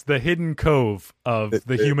 The hidden cove of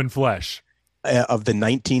the human flesh of the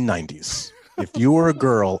 1990s. If you were a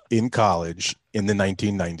girl in college in the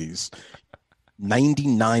 1990s,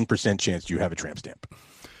 99% chance you have a tramp stamp.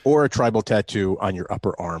 Or a tribal tattoo on your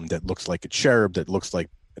upper arm that looks like a cherub, that looks like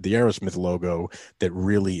the Aerosmith logo, that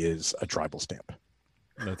really is a tribal stamp.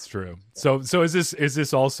 That's true. So is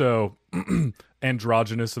this also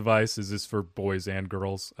androgynous advice? Is this for boys and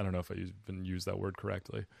girls? I don't know if I even used that word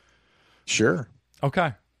correctly. Sure.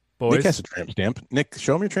 Okay. Boys. Nick has a tramp stamp. Nick,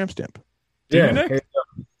 show me your tramp stamp. Do you, Nick?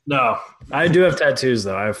 No, I do have tattoos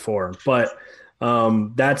though. I have 4, but I'll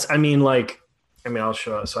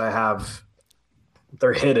show it. So I have.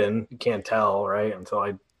 They're hidden. You can't tell, right? Until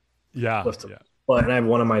I lift them. Yeah. But and I have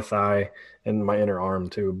one on my thigh and my inner arm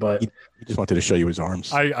too. But he just wanted to show you his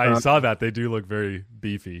arms. I saw that. They do look very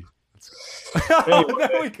beefy.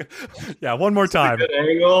 Anyway. Yeah, one more time. Good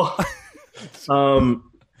angle.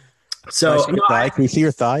 So thigh? Can we see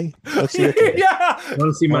your thigh? Let's see your thigh. Yeah. You want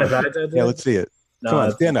to see my thigh tattoo? Yeah, let's see it. Come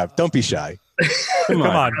on, stand up. Don't be shy. Come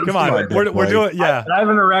on. We're doing. Yeah. I have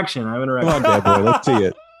an erection. Come on, bad boy. Let's see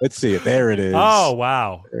it. Let's see it. There it is. Oh,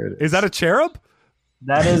 wow. Is that a cherub?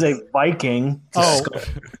 That is a Viking. Oh.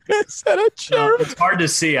 Is that a cherub? It's hard to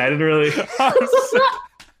see. I didn't really.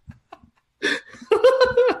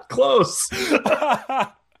 Close.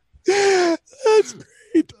 That's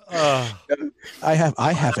great. I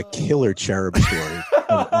have a killer cherub story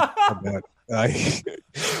about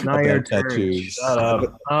tattoos. Shut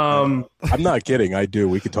up. I'm not kidding. I do.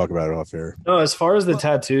 We could talk about it off air. No, as far as the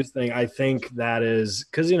tattoos thing, I think that is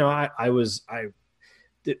because I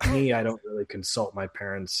don't really consult my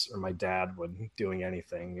parents or my dad when doing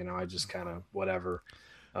anything. I just kind of whatever.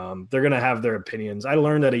 They're gonna have their opinions. I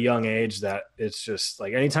learned at a young age that it's just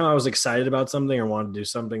like anytime I was excited about something or wanted to do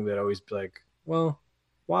something, they'd always be like, "Well,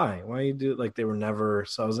 why you do it? Like they were never.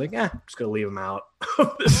 So I was like, I'm just gonna leave them out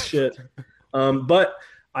of this shit. But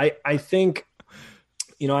I think,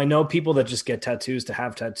 I know people that just get tattoos to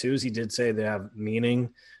have tattoos. He did say they have meaning.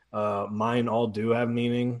 Mine all do have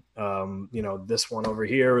meaning. This one over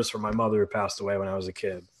here was for my mother who passed away when I was a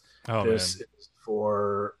kid. This is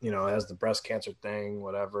for, it has the breast cancer thing,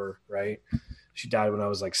 whatever, right? She died when I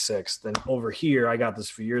was like 6. Then over here, I got this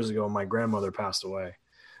a few years ago. My grandmother passed away.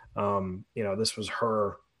 This was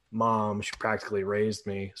her mom. She practically raised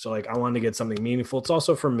me. So like, I wanted to get something meaningful. It's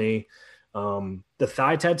also for me. The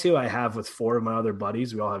thigh tattoo I have with 4 of my other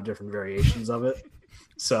buddies. We all have different variations of it.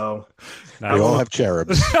 So we all have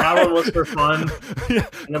cherubs. That one was for fun. Yeah,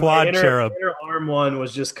 and then quad cherub. Inner arm one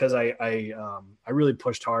was just because I really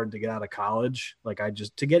pushed hard to get out of college. Like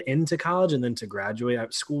to get into college and then to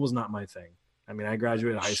graduate. School was not my thing. I mean, I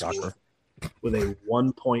graduated high school with a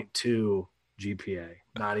 1.2 GPA.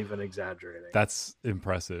 Not even exaggerating. That's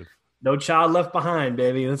impressive. No child left behind,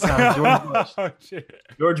 baby. That's how George Bush.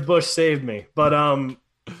 George Bush saved me. But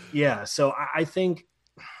yeah. So I think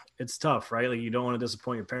it's tough, right? Like you don't want to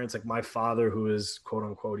disappoint your parents. Like my father, who is quote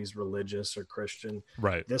unquote, he's religious or Christian.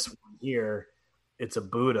 Right. This one here, it's a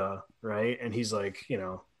Buddha, right? And he's like,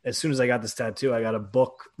 as soon as I got this tattoo, I got a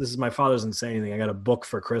book. This is my father doesn't say anything. I got a book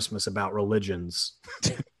for Christmas about religions.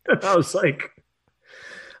 I was like,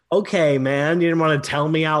 okay, man, you didn't want to tell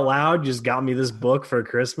me out loud. You just got me this book for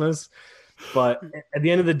Christmas. But at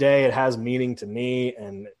the end of the day, it has meaning to me.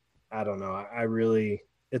 And I don't know.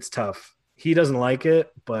 It's tough. He doesn't like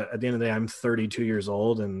it, but at the end of the day, I'm 32 years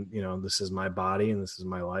old and, this is my body and this is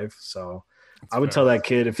my life. So I would tell that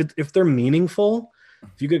kid if they're meaningful,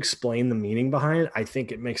 if you could explain the meaning behind it, I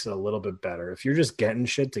think it makes it a little bit better. If you're just getting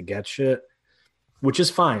shit to get shit, which is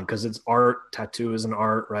fine because it's art, tattoo is an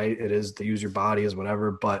art, right? It is to use your body as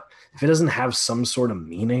whatever. But if it doesn't have some sort of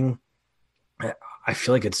meaning, I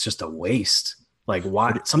feel like it's just a waste. Like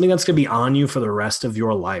why something that's going to be on you for the rest of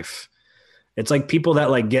your life. It's like people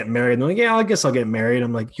that like get married and they're like, yeah, I guess I'll get married.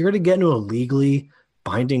 I'm like, you're going to get into a legally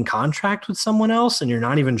binding contract with someone else and you're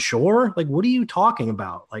not even sure? Like, what are you talking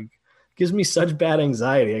about? Like, gives me such bad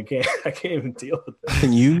anxiety. I can't even deal with it.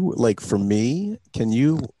 Can you, like, for me, can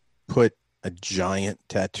you put a giant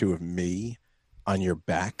tattoo of me on your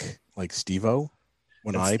back like Steve-O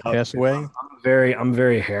when I pass away? I'm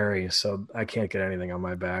very hairy, so I can't get anything on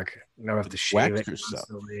my back. I have to shave it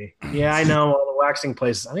constantly. Yeah, I know. All the waxing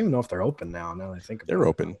places, I don't even know if they're open now. Now that I think they're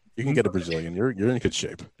open. You can get a Brazilian. You're in good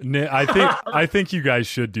shape. I think you guys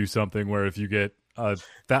should do something where if you get that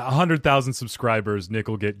 100,000 subscribers, Nick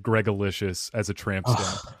will get Gregalicious as a tramp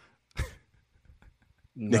stamp.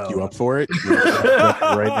 Nick, you up for it?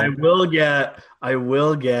 I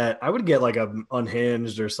would get like a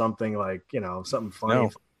Unhinged or something like, something funny.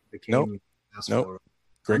 Nope.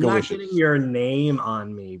 I'm not getting your name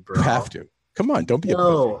on me, bro. You have to. Come on, don't be a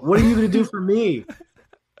pussy. What are you going to do for me?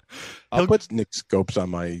 I'll put Nick Scopes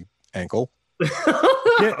on my ankle.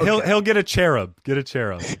 He'll get a cherub. Get a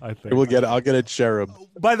cherub, I think. I'll get a cherub.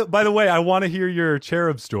 By the way, I want to hear your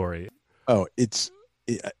cherub story. Oh,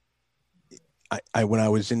 I when I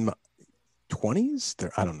was in my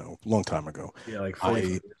 20s, I don't know, a long time ago. Yeah, like 40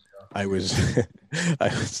 years ago. I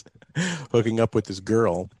was hooking up with this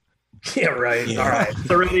girl. Yeah, right. Yeah. All right.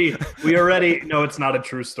 We already know it's not a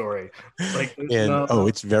true story. Like,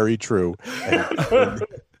 it's very true.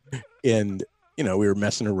 And we were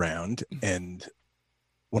messing around, and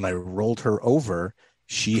when I rolled her over,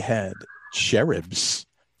 she had cherubs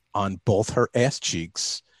on both her ass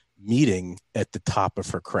cheeks meeting at the top of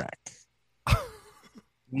her crack.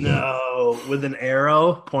 No, with an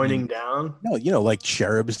arrow pointing down? No, like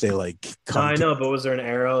cherubs, they like come. I know, but was there an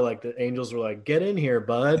arrow? Like the angels were like, get in here,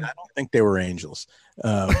 bud. I don't think they were angels.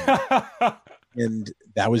 And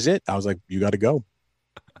that was it. I was like, you got to go.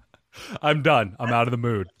 I'm done. I'm out of the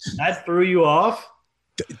mood. That threw you off?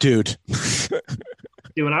 Dude.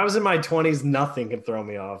 Dude, when I was in my 20s, nothing could throw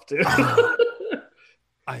me off, dude.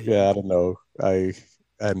 I don't know.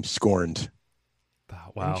 I'm scorned.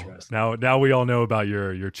 Wow. Now we all know about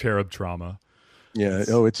your cherub trauma. Yeah.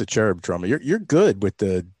 Oh, it's a cherub trauma. You're good with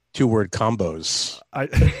the 2-word combos.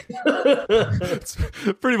 It's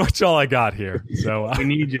pretty much all I got here. So we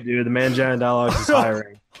need you, dude. The Mangina Dialogues is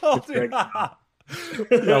hiring.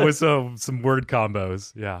 Yeah, with some word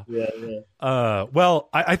combos. Yeah. Yeah. Well,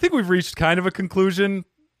 I think we've reached kind of a conclusion.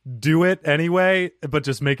 Do it anyway, but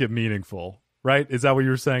just make it meaningful. Right? Is that what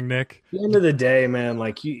you were saying, Nick? At the end of the day, man,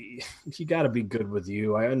 like you got to be good with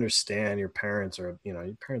you. I understand your parents are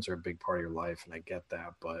a big part of your life, and I get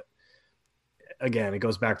that. But again, it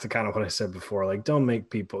goes back to kind of what I said before. Like, don't let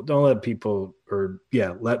people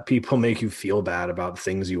let people make you feel bad about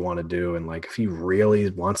things you want to do. And like, if he really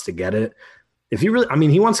wants to get it, he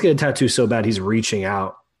wants to get a tattoo so bad, he's reaching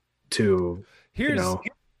out to,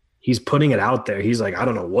 he's putting it out there. He's like, I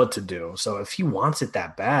don't know what to do. So if he wants it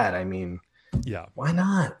that bad, I mean, yeah, why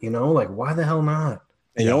not? Like, why the hell not?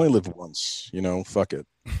 And you only live once, fuck it.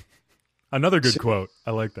 Another good quote.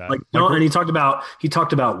 I like that. Like, and he talked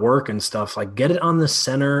about work and stuff. Like, get it on the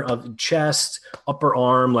center of chest, upper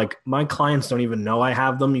arm. Like, my clients don't even know I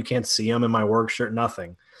have them. You can't see them in my work shirt.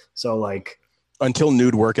 Nothing. So like, until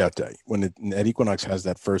nude workout day, when at Equinox has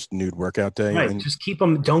that first nude workout day, right? Just keep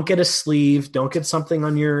them. Don't get a sleeve. Don't get something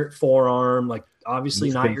on your forearm. Like, obviously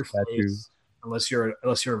not your face. Unless you're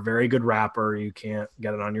a very good rapper, you can't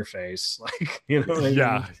get it on your face. Like, what I mean?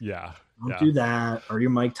 Yeah. Don't do that. Or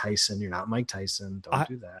you're Mike Tyson. You're not Mike Tyson. Don't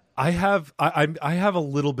do that. I have a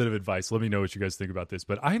little bit of advice. Let me know what you guys think about this.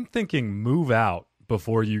 But I'm thinking move out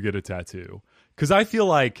before you get a tattoo. Because I feel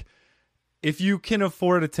like if you can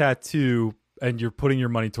afford a tattoo and you're putting your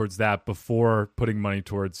money towards that before putting money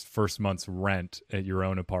towards first month's rent at your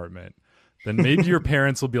own apartment, then maybe your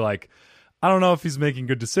parents will be like, I don't know if he's making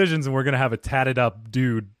good decisions, and we're going to have a tatted up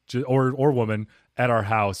dude or woman at our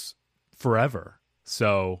house forever.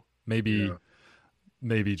 So maybe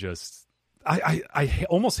just I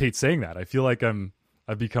almost hate saying that. I feel like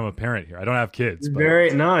I've become a parent here. I don't have kids.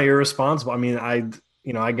 You're responsible. I mean, I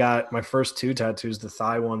got my first two tattoos, the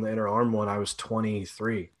thigh one, the inner arm one. I was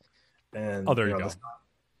 23, and there you go.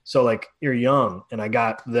 So like, you're young, and I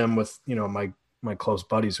got them with my close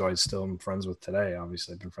buddies who I still am friends with today.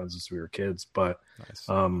 Obviously, I've been friends since we were kids, but nice.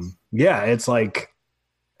 It's like,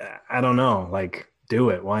 I don't know, like, do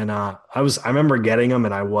it. Why not? I remember getting them,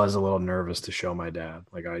 and I was a little nervous to show my dad.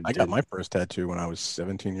 Like, I got my first tattoo when I was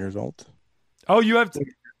 17 years old. Oh, you have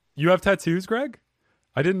tattoos, Greg?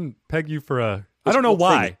 I didn't peg you for I don't know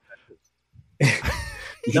why.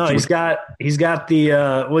 No, he's got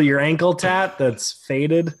the your ankle tat that's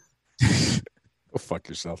faded. Go fuck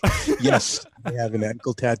yourself. Yes, I have an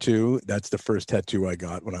ankle tattoo. That's the first tattoo I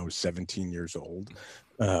got when I was 17 years old.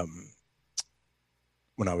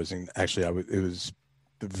 When I was it was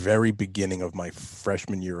the very beginning of my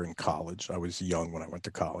freshman year in college. I was young when I went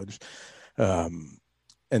to college. And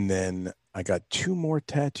then I got two more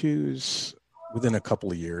tattoos within a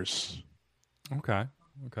couple of years. Okay.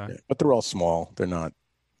 Yeah, but they're all small. They're not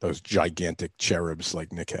those gigantic cherubs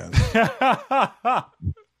like Nick has.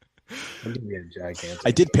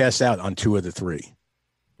 I did pass out on two of the three.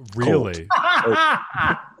 Really?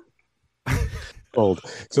 Cold.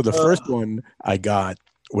 So the first one I got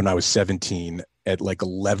when I was 17 at like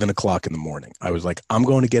 11 o'clock in the morning. I was like, I'm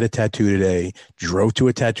going to get a tattoo today. Drove to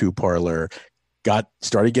a tattoo parlor,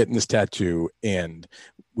 started getting this tattoo, and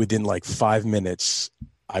within like 5 minutes,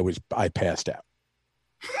 I passed out.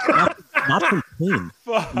 Not from pain.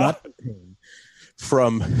 Not from pain.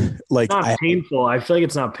 From like not painful. I feel like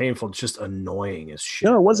it's not painful. It's just annoying as shit.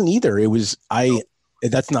 No, it wasn't either. It was I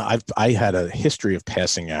had a history of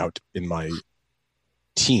passing out in my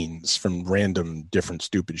teens from random different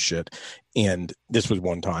stupid shit, and this was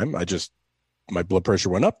one time. My blood pressure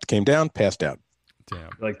went up, came down, passed out.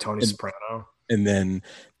 Damn, like Tony Soprano. And then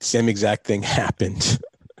the same exact thing happened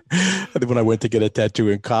when I went to get a tattoo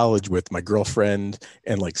in college with my girlfriend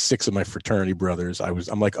and like 6 of my fraternity brothers.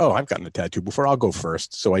 I'm like, oh, I've gotten a tattoo before. I'll go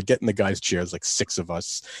first. So I get in the guy's chairs, like 6 of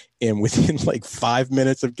us. And within like 5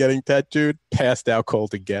 minutes of getting tattooed, passed out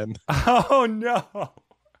cold again. Oh, no.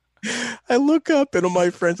 I look up and all my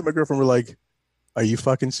friends and my girlfriend were like, are you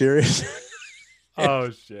fucking serious?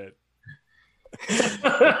 Oh, shit.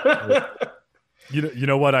 You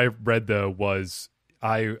know what I read, though, was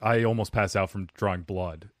I almost passed out from drawing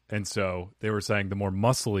blood. And so they were saying the more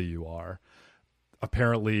muscly you are,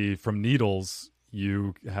 apparently from needles,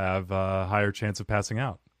 you have a higher chance of passing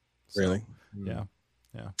out. So, really? Yeah.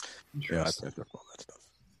 Yeah, I've all that stuff.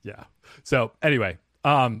 Yeah. So anyway,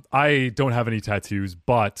 I don't have any tattoos,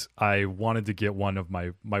 but I wanted to get one of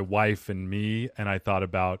my wife and me, and I thought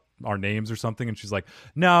about our names or something, and she's like,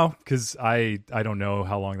 no, because I don't know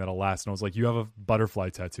how long that'll last. And I was like, you have a butterfly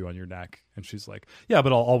tattoo on your neck, and she's like, yeah,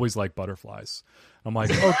 but I'll always like butterflies. I'm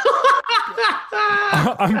like, oh,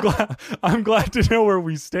 I'm glad to know where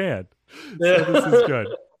we stand. So this is good.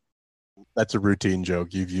 That's a routine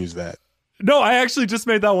joke. You've used that. No, I actually just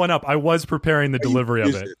made that one up. I was preparing the delivery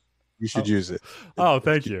of it. You should use it. Oh,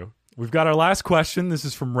 thank you. We've got our last question. This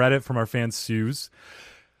is from Reddit, from our fan Suze.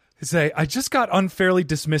 Say, I just got unfairly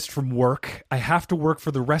dismissed from work. I have to work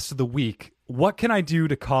for the rest of the week. What can I do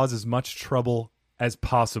to cause as much trouble as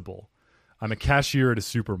possible? I'm a cashier at a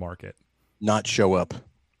supermarket. Not show up.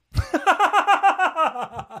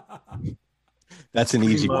 That's an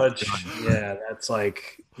Pretty easy much, one. yeah. That's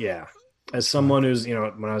like, yeah. As someone who's,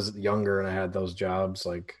 when I was younger and I had those jobs,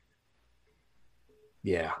 like,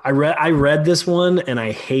 yeah, I read this one and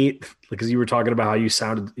I hate because you were talking about how you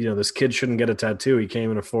sounded, this kid shouldn't get a tattoo. He can't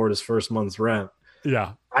even afford his first month's rent.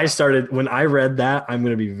 Yeah. When I read that, I'm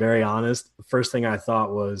going to be very honest. The first thing I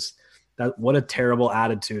thought was that what a terrible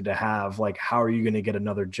attitude to have. Like, how are you going to get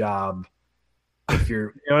another job if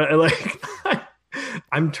you're, like,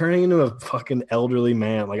 I'm turning into a fucking elderly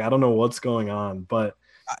man. Like, I don't know what's going on, but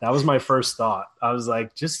that was my first thought. I was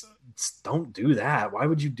like, just don't do that. Why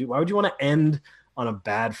would you want to end on a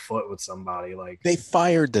bad foot with somebody? Like, They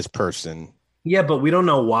fired this person. yeah, but we don't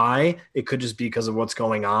know why. It could just be because of what's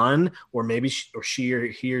going on, or maybe he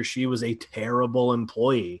or she was a terrible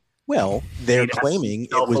employee. Well, they're claiming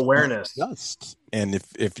it was self-awareness. unjust. And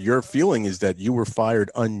if your feeling is that you were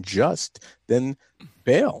fired unjust, then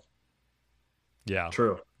bail. Yeah.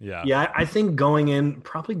 True. Yeah. Yeah, I think going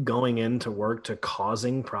into work to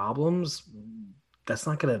causing problems, that's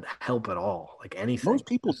not going to help at all. Like anything. Most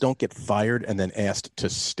people don't get fired and then asked to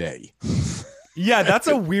stay. Yeah, that's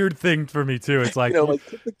a weird thing for me too. It's like, like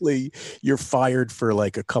typically you're fired for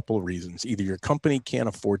like a couple of reasons. Either your company can't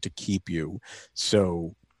afford to keep you.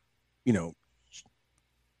 So,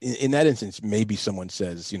 in that instance, maybe someone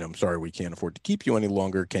says, I'm sorry, we can't afford to keep you any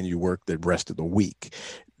longer. Can you work the rest of the week?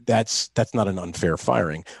 That's not an unfair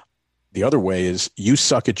firing. The other way is you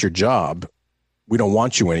suck at your job. We don't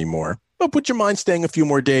want you anymore. But would you mind staying a few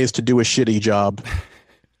more days to do a shitty job?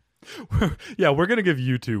 Yeah, we're going to give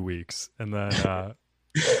you 2 weeks. And then,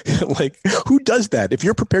 like, who does that? If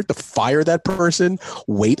you're prepared to fire that person,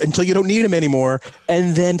 wait until you don't need them anymore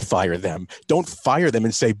and then fire them. Don't fire them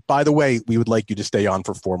and say, by the way, we would like you to stay on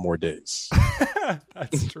for 4 more days.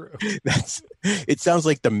 That's true. It sounds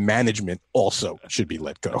like the management also should be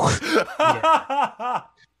let go. Yeah.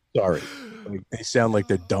 Sorry. They sound like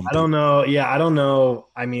they're dumb. I don't know. Yeah, I don't know.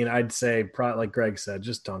 I mean, I'd say, like Greg said,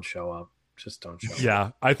 just don't show up. Just don't show up.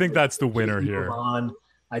 Yeah, I think that's the winner here. On,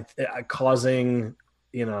 causing,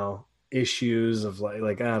 issues of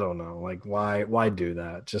like I don't know, like why do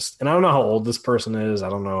that? And I don't know how old this person is. I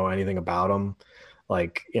don't know anything about them.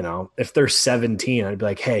 Like, if they're 17, I'd be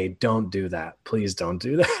like, hey, don't do that. Please don't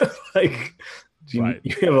do that. Like, you have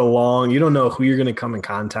you don't know who you're going to come in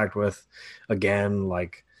contact with again.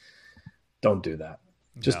 Like, don't do that.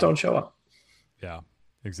 Just don't show up. Yeah,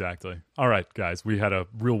 exactly. All right, guys, we had a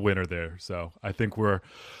real winner there. So I think we're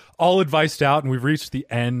all advised out and we've reached the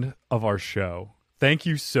end of our show. Thank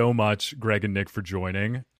you so much, Greg and Nick, for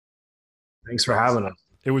joining. Thanks for having us.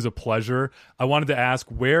 It was a pleasure. I wanted to ask,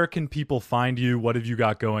 where can people find you? What have you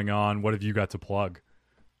got going on? What have you got to plug?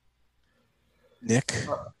 Nick?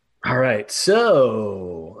 All right.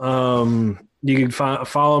 So you can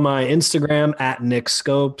follow my Instagram at Nick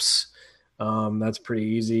Scopes. That's pretty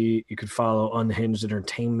easy. You could follow Unhinged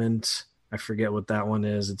Entertainment. I forget what that one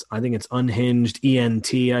is. I think it's Unhinged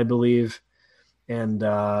ENT, I believe. And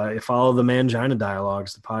follow the Mangina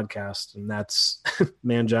Dialogues, the podcast. And that's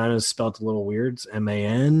Mangina is spelled a little weird. It's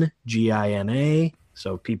Mangina.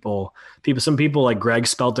 So some people like Greg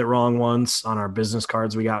spelt it wrong once on our business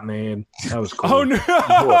cards we got made. That was cool. Oh, no.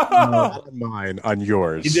 Not on mine, on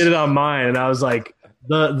yours. You did it on mine. And I was like,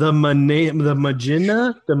 the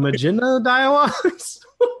Mangina Dialogues?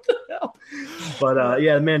 What the hell? But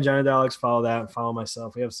yeah, the Mangina Dialogues, follow that. Follow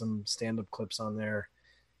myself. We have some stand-up clips on there.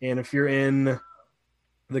 And if you're in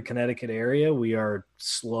the Connecticut area, we are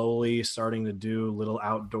slowly starting to do little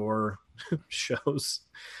outdoor shows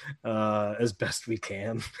as best we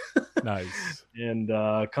can. Nice. And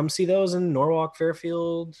come see those in Norwalk,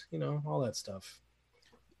 Fairfield, all that stuff.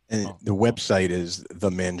 And the website is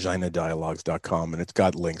themanginadialogues.com, and it's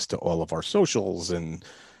got links to all of our socials and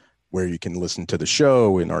where you can listen to the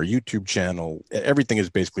show and our YouTube channel. Everything is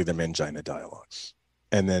basically the Mangina Dialogues.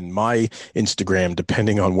 And then my Instagram,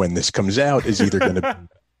 depending on when this comes out, is either going to be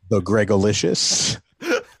the Gregalicious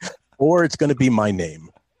or it's going to be my name.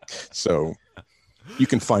 So you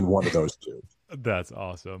can find one of those two. That's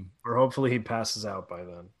awesome. Or hopefully he passes out by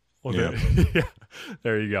then. Well, Yeah.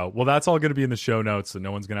 There you go. Well, that's all going to be in the show notes, so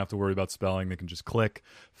no one's going to have to worry about spelling. They can just click,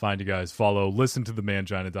 find you guys, follow, listen to the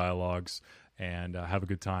Mangina Dialogues, and have a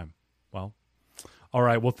good time. Well, all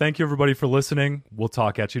right. Well, thank you, everybody, for listening. We'll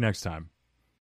talk at you next time.